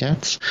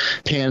Thundercats,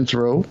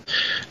 Panthro,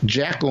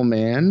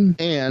 Jackalman,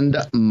 and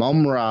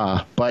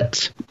Mumra.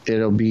 But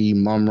it'll be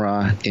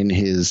Mumra in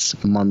his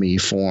mummy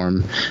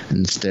form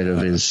instead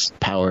of his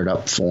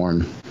powered-up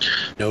form.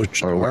 No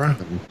Chitara?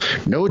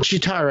 No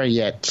Chitara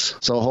yet.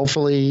 So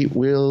hopefully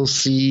we'll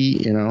see,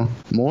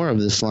 more of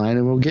this line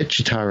and we'll get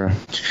Chitara.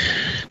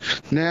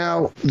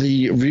 Now,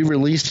 the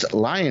re-released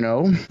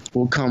Lion-O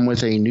will come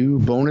with a new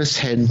bonus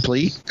head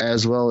plate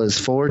as well as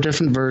 4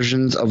 different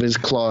versions of his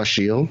claw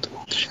shield.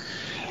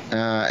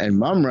 And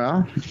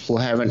Mumra will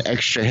have an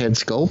extra head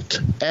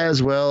sculpt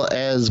as well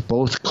as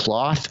both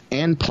cloth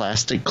and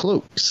plastic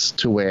cloaks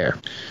to wear.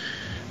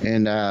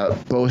 And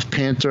both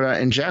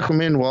Panthera and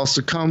Jackalman will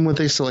also come with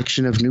a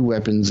selection of new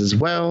weapons as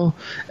well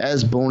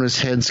as bonus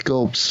head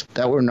sculpts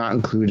that were not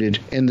included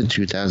in the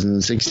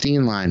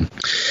 2016 line.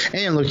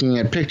 And looking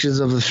at pictures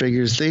of the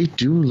figures, they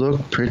do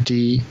look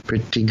pretty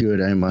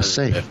good, I must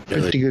say.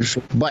 Pretty good.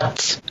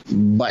 But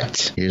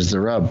here's the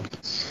rub.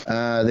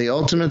 The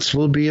Ultimates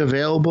will be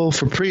available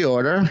for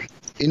pre-order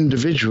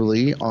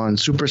individually on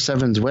Super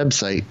 7's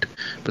website,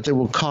 but they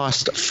will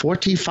cost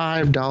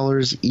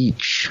 $45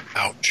 each.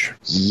 Ouch.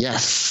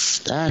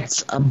 Yes,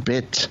 that's a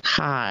bit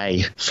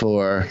high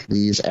for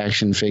these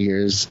action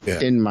figures,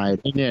 in my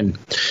opinion.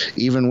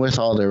 even with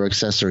all their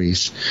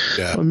accessories.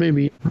 Yeah. Well,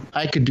 maybe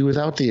I could do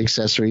without the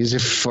accessories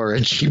if for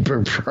a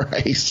cheaper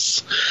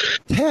price.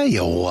 Tell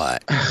you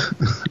what,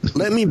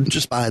 let me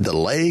just buy the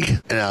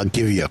leg and I'll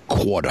give you a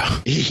quarter.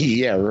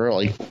 Yeah,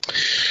 really.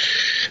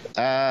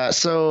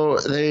 So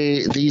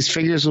these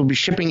figures will be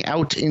shipping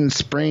out in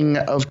spring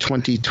of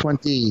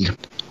 2020,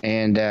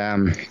 and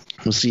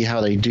we'll see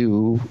how they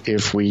do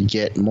if we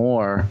get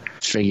more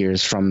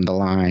figures from the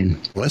line.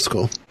 Well, that's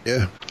cool.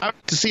 Yeah. I'd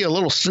like to see a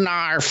little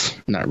snarf.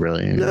 Not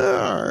really.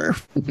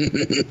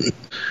 Snarf.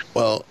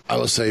 Well, I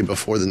will say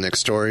before the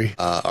next story,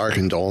 our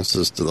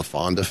condolences to the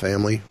Fonda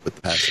family with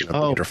the passing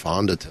of Peter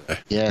Fonda today.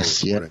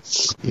 Yes.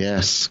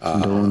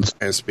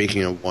 And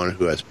speaking of one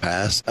who has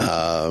passed,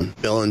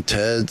 Bill and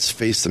Ted's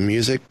Face the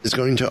Music is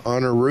going to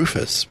honor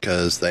Rufus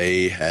because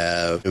they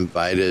have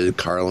invited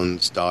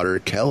Carlin's daughter,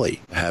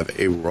 Kelly, to have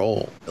a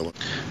role.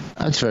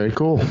 That's very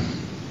cool.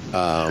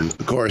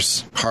 Of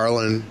course,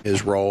 Carlin,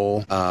 his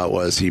role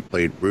was he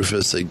played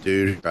Rufus, a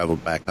dude who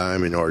traveled back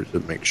time in order to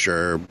make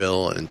sure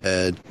Bill and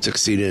Ted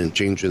succeeded in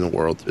changing the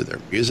world through their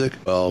music.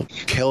 Well,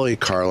 Kelly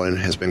Carlin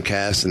has been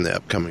cast in the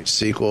upcoming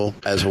sequel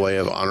as a way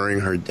of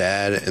honoring her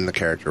dad and the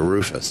character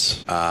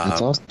Rufus.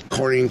 That's awesome.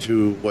 According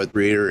to what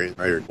creator and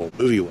writer of the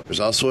movie was, there's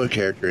also a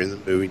character in the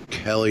movie,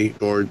 Kelly,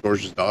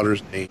 George's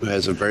daughter's name, who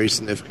has a very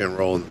significant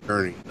role in the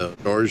journey. So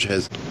George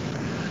has...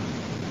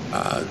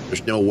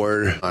 there's no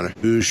word on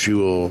who she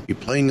will be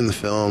playing in the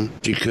film.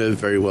 She could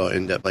very well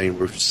end up playing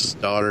Rufus'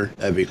 daughter.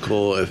 That'd be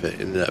cool if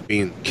it ended up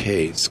being the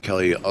case.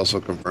 Kelly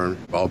also confirmed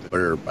her involvement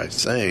with her by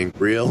saying,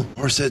 real? Of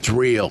course it's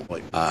real.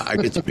 I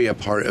get to be a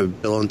part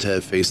of Bill and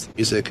Ted Face the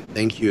Music.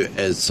 Thank you,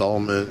 Ed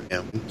Solomon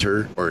and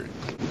Winter, or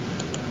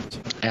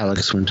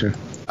Alex Winter,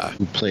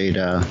 who played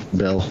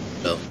Bill.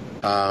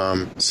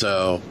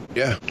 So,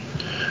 yeah.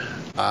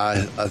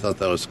 I thought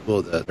that was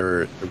cool that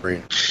they're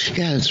bringing.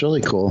 Yeah, it's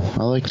really cool.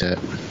 I like that.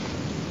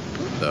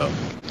 So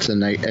it's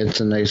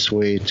a nice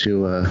way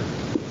to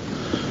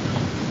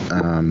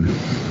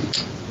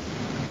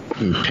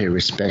pay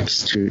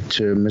respects to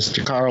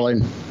Mr.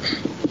 Carlin.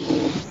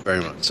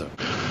 Very much so.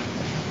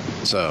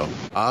 So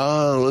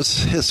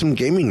let's hit some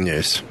gaming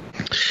news.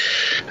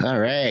 All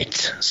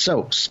right.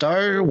 So,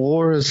 Star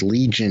Wars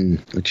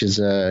Legion, which is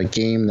a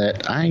game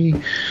that I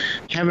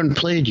haven't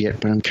played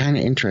yet, but I'm kind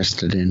of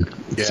interested in.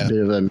 It's a bit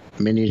of a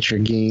miniature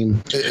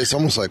game. It's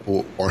almost like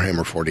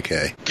Warhammer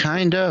 40K.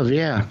 Kind of,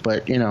 yeah.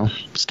 But,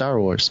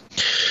 Star Wars.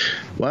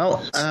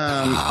 Well,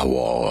 Star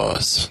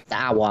Wars.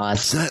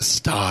 It's not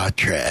Star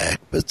Trek,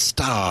 but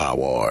Star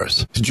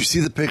Wars. Did you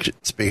see the picture?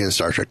 Speaking of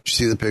Star Trek, did you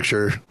see the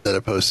picture that I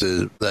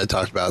posted that I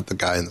talked about the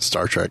guy in the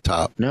Star Trek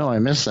top? No, I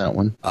missed that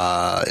one.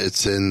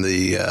 It's in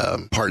the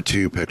part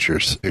 2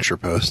 picture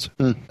post.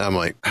 I'm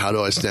like, how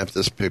do I snap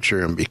this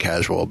picture and be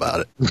casual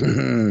about it?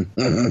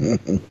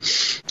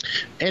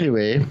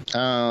 Anyway,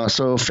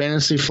 so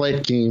Fantasy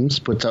Flight Games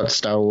puts out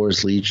Star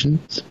Wars Legion,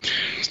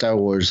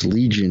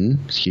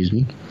 excuse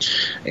me,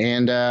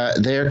 and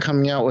they're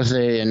coming out with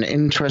an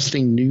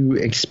interesting new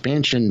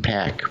expansion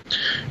pack,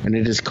 and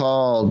it is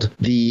called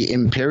the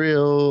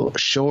Imperial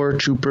Shore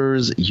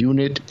Troopers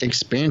Unit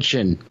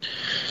Expansion,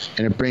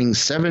 and it brings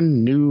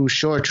 7 new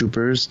shore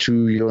troopers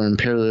to your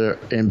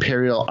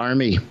Imperial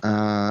Army,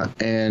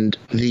 and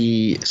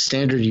the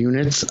standard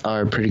units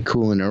are pretty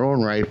cool in their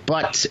own right,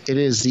 but it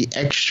is the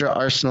extra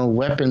arsenal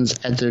weapons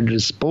at their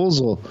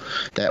disposal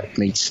that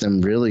makes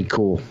them really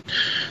cool.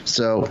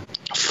 So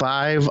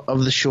 5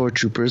 of the shore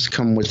troopers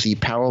come with the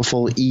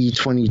powerful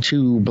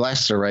E-22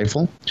 blaster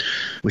rifle,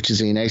 which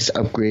is a nice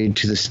upgrade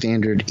to the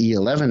standard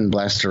E-11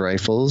 blaster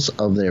rifles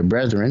of their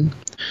brethren.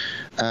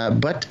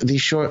 But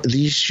these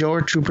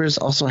shore troopers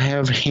also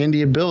have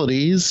handy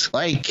abilities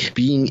like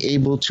being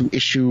able to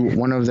issue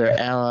one of their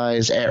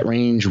allies at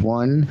range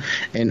 1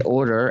 an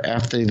order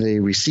after they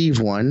receive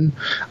one,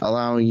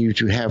 allowing you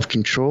to have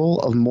control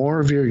of more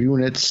of your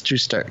units to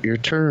start your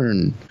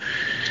turn.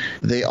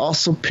 They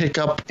also pick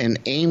up an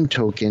aim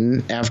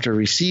token after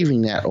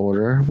receiving that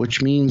order,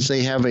 which means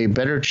they have a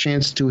better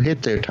chance to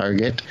hit their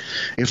target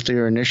if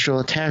their initial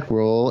attack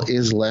roll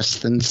is less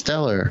than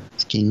stellar.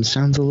 This game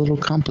sounds a little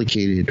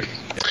complicated.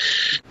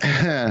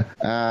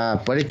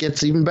 But it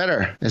gets even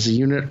better, as the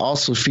unit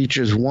also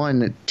features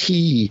one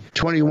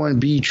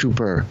T-21B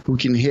trooper who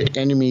can hit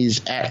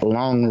enemies at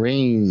long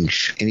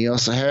range. And he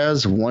also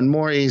has one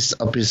more ace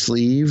up his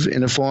sleeve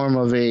in the form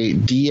of a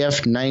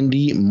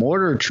DF-90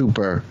 mortar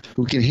trooper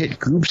who can hit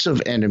groups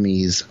of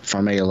enemies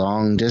from a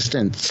long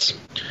distance.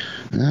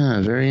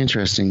 Very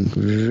interesting.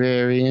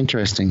 Very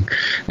interesting.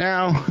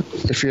 Now,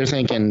 if you're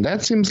thinking,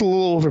 that seems a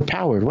little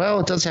overpowered. Well,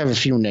 it does have a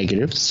few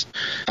negatives.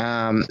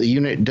 The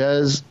unit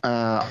does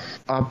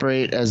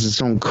operate as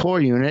its own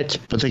core unit,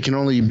 but they can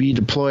only be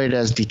deployed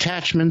as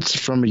detachments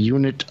from a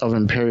unit of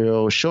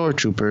Imperial Shore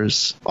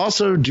Troopers.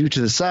 Also, due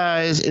to the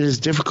size, it is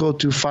difficult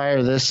to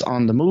fire this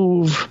on the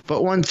move,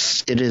 but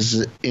once it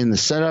is in the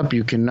setup,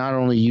 you can not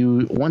only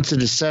use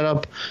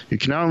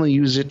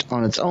it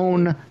on its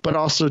own, but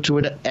also to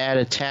add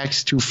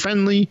attacks to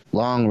friendly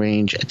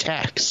long-range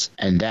attacks,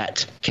 and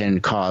that can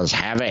cause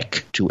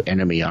havoc to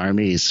enemy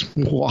armies.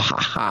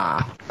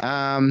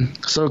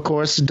 So of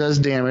course it does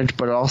damage,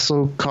 but it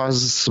also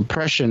causes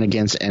suppression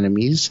against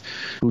enemies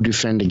who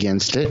defend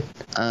against it,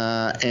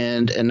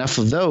 and enough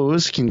of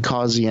those can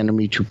cause the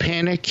enemy to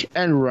panic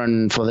and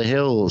run for the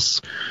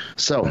hills.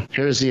 So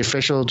here's the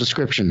official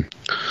description.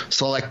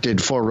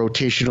 Selected for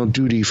rotational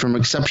duty from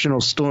exceptional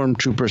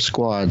stormtrooper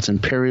squads,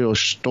 Imperial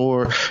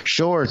Shore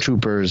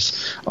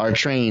Troopers are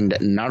trained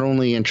not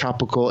only in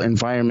tropical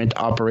environment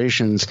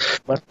operations,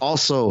 but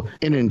also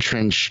in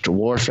entrenched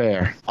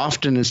warfare,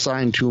 often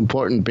assigned to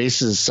important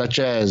bases such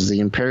as the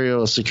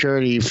Imperial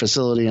Security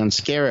Facility on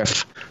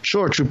Scarif.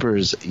 Shore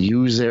Troopers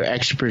use their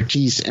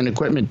expertise and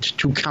equipment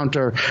to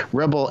counter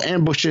rebel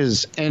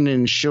ambushes and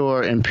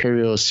ensure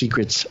Imperial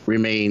secrets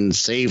remain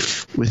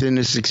safe. Within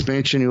this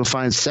expansion, you'll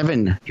find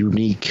 7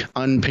 unique,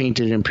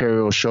 unpainted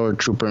Imperial Shore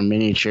Trooper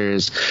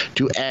miniatures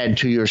to add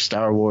to your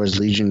Star Wars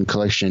Legion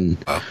collection.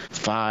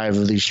 5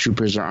 of these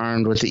troopers are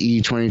armed with the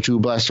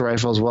E-22 blaster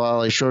rifles,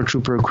 while a Shore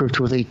Trooper equipped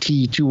with a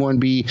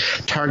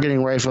T-21B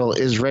targeting rifle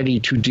is ready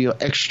to deal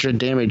extra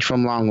damage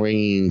from long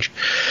range.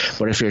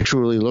 But if you're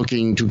truly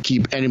looking to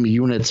keep enemy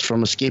units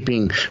from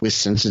escaping with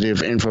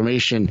sensitive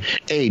information,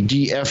 a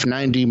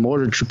DF-90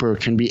 Mortar Trooper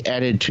can be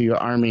added to your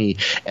army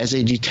as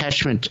a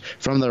detachment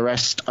from the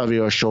rest of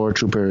your Shore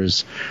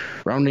Troopers.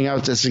 Rounding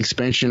out this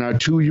expansion are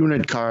 2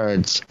 unit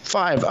cards,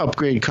 5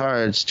 upgrade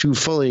cards to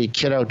fully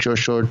kit out your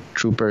Shore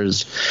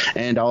Troopers,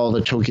 and all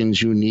the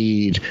tokens you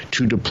need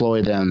to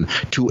deploy them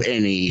to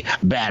any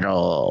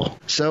battle.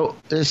 So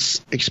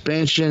this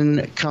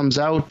expansion comes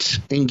out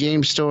in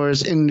game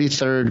stores in the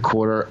 3rd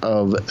quarter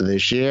of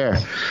this year.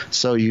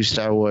 So you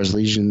Star Wars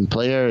Legion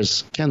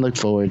players can look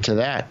forward to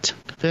that.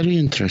 Very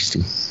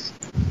interesting.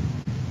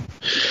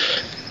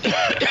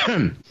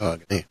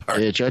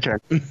 It's your turn.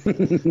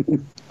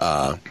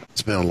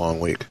 It's been a long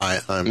week.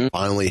 I'm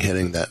finally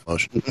hitting that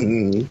motion.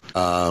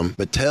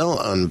 Mattel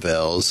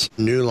unveils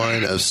new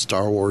line of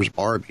Star Wars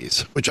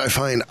Barbies, which I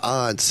find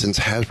odd since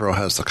Hasbro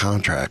has the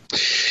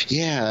contract.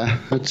 Yeah,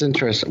 that's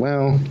interesting.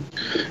 Well,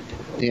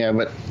 yeah,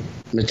 but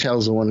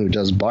Mattel's the one who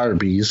does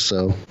Barbies,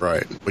 so...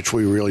 Right, which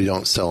we really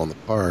don't sell in the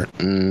park.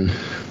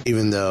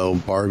 Even though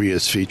Barbie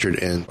is featured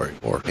in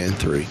 4 and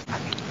 3.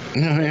 Oh,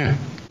 yeah.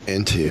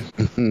 And 2.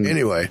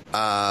 Anyway,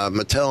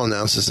 Mattel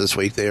announces this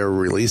week they are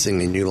releasing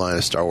a new line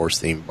of Star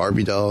Wars themed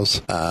Barbie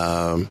dolls,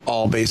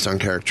 all based on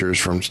characters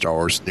from Star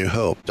Wars New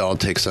Hope. Doll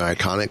takes an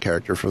iconic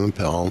character from the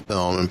film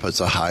and puts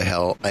a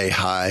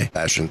high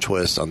fashion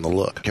twist on the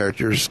look.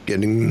 Characters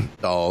getting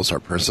dolls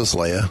are Princess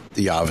Leia,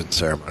 the Yavin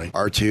Ceremony,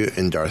 R2,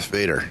 and Darth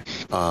Vader.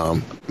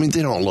 I mean,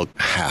 they don't look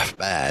half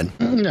bad.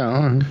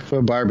 No,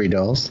 for Barbie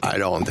dolls. I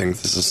don't think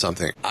this is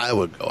something I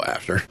would go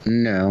after.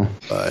 No.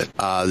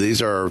 But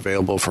these are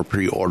available for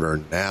pre-order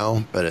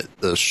now, but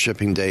the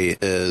shipping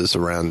date is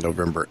around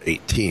November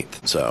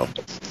 18th. So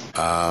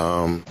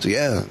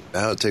yeah,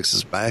 now it takes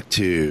us back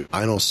to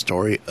final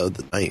story of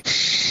the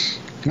night.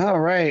 All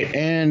right,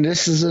 and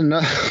this is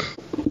another.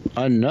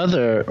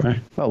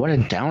 Oh, what a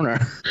downer!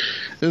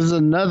 This is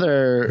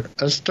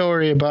a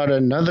story about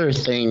another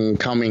thing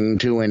coming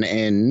to an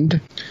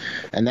end,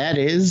 and that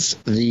is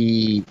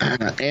the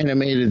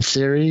animated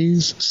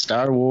series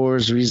Star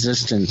Wars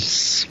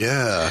Resistance.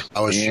 Yeah,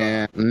 I was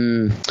shocked.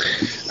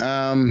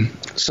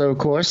 So of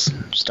course,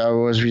 Star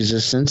Wars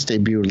Resistance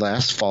debuted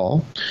last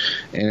fall,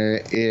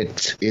 and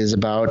it is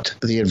about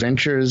the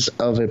adventures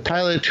of a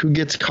pilot who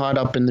gets caught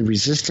up in the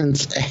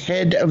Resistance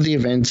ahead of the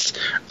events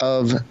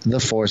of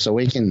The Force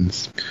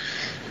Awakens.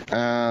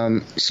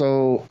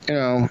 So,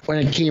 when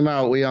it came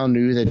out, we all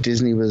knew that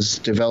Disney was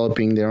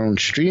developing their own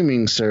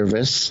streaming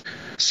service.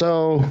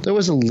 So there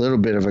was a little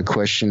bit of a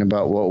question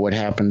about what would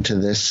happen to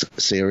this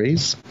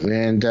series.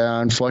 And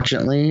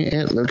unfortunately,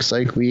 it looks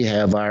like we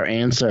have our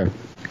answer.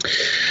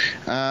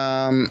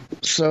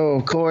 So,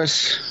 of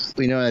course,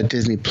 we know that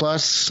Disney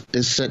Plus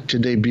is set to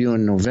debut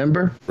in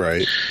November.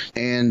 Right.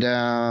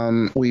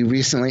 And we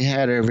recently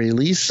had a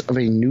release of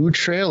a new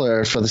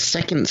trailer for the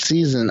 2nd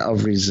season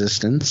of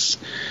Resistance.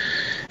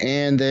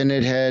 And then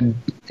it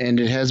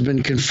has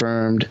been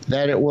confirmed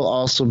that it will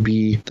also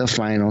be the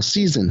final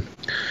season.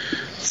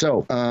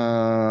 So,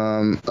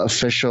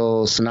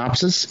 official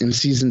synopsis. In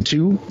Season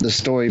 2, the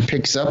story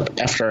picks up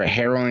after a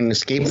harrowing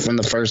escape from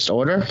the First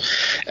Order,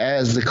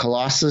 as the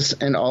Colossus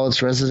and all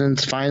its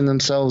residents find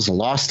themselves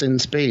lost in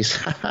space.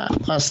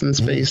 Lost in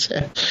space.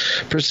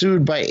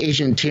 Pursued by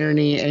Agent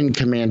Tyranny and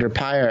Commander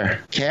Pyre.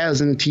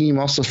 Kaz and team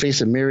also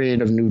face a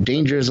myriad of new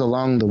dangers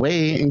along the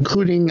way,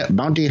 including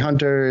bounty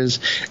hunters,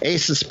 a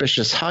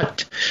suspicious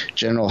Hutt,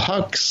 General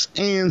Hux,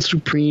 and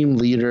Supreme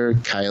Leader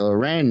Kylo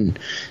Ren.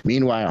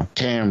 Meanwhile,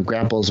 Tam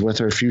grapples grapples with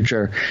her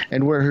future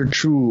and where her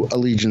true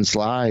allegiance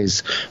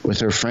lies,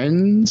 with her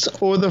friends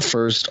or the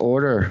First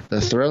Order.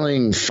 The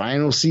thrilling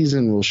final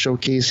season will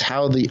showcase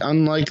how the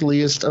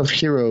unlikeliest of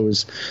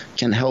heroes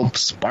can help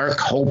spark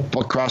hope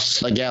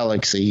across the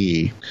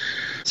galaxy.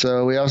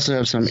 So we also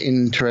have some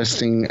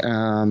interesting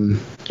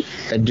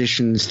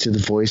additions to the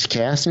voice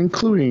cast,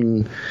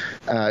 including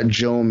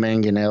Joe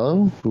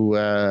Manganiello, who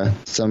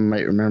some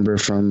might remember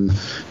from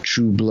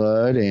True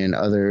Blood and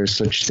other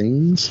such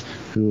things,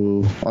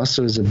 who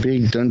also is a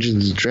big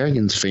Dungeons &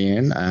 Dragons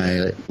fan,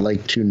 I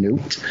like to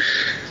note.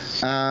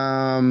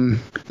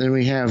 Then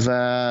we have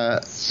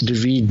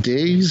Daveed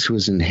Diggs, who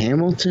was in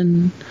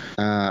Hamilton,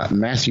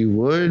 Matthew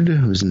Wood,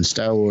 who's in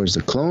Star Wars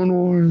The Clone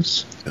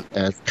Wars,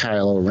 as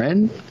Kylo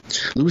Ren,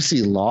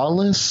 Lucy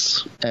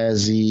Lawless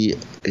as the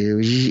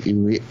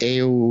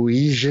Eowyn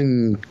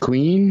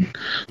Queen.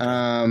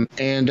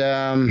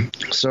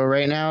 So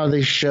right now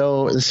the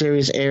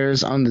series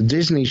airs on the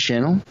Disney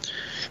Channel.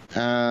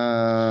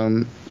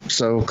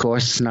 So of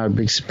course it's not a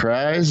big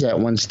surprise that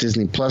once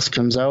Disney Plus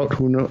comes out,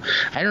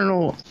 I don't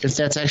know if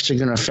that's actually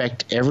going to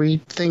affect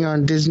everything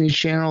on Disney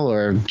Channel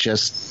or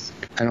just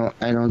I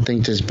don't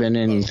think there's been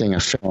anything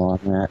official on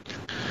that.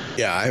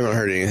 Yeah, I haven't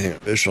heard anything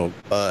official,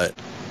 but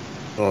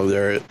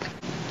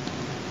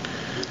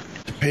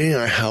depending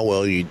on how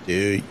well you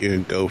do, you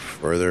can go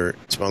further.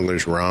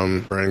 Smuggler's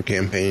Run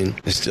campaign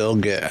to still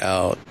get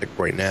out, like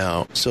right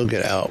now,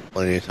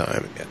 plenty of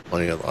time and get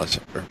plenty of lots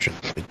of subscription.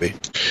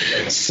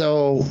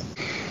 So,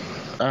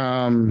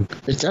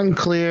 it's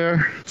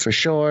unclear for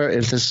sure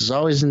if this is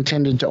always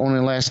intended to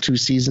only last 2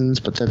 seasons,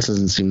 but that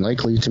doesn't seem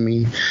likely to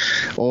me,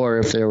 or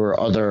if there were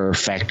other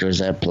factors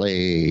at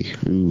play.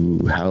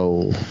 Ooh,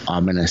 how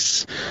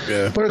ominous.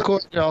 Yeah. But of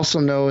course, we also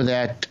know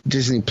that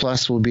Disney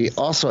Plus will be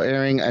also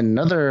airing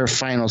another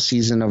final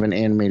season of an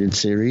animated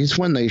series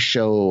when they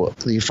show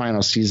the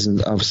final season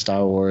of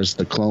Star Wars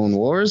The Clone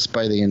Wars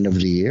by the end of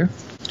the year.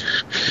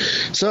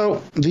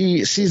 So,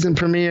 the season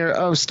premiere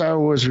of Star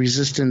Wars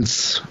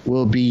Resistance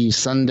will be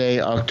Sunday,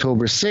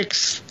 October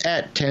 6th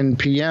at 10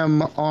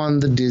 p.m. on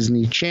the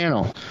Disney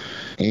Channel.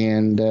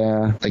 And,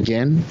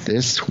 again,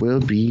 this will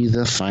be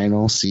the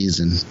final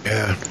season.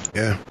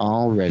 Yeah.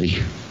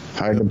 Already.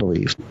 Hard to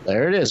believe.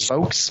 There it is,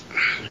 folks.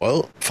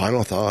 Well,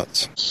 final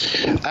thoughts.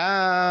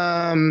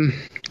 I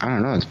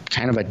don't know. It's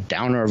kind of a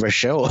downer of a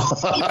show.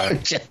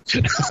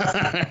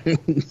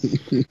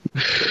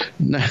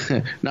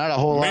 Not a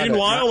whole lot.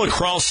 Meanwhile,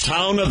 across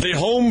town at the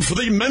home for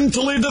the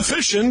mentally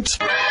deficient.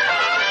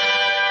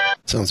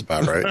 Sounds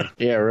about right.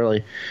 Yeah,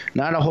 really.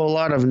 Not a whole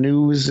lot of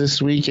news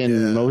this week,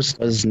 and most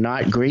was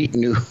not great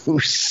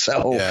news.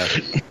 So,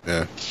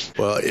 yeah.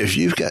 Well, if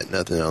you've got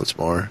nothing else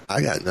more,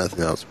 I got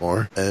nothing else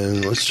more,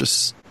 and let's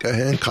just go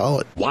ahead and call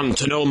it. Want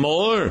to know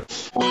more?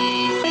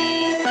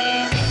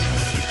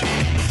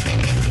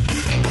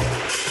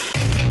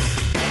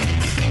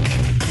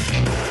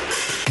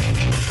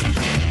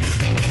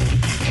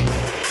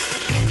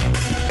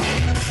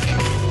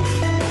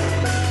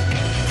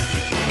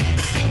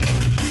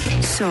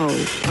 So,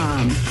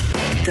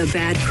 the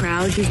bad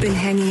crowd you've been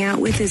hanging out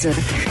with is a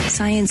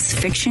science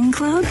fiction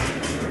club?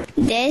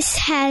 This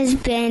has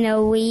been a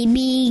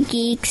Weeby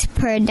Geeks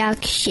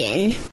production.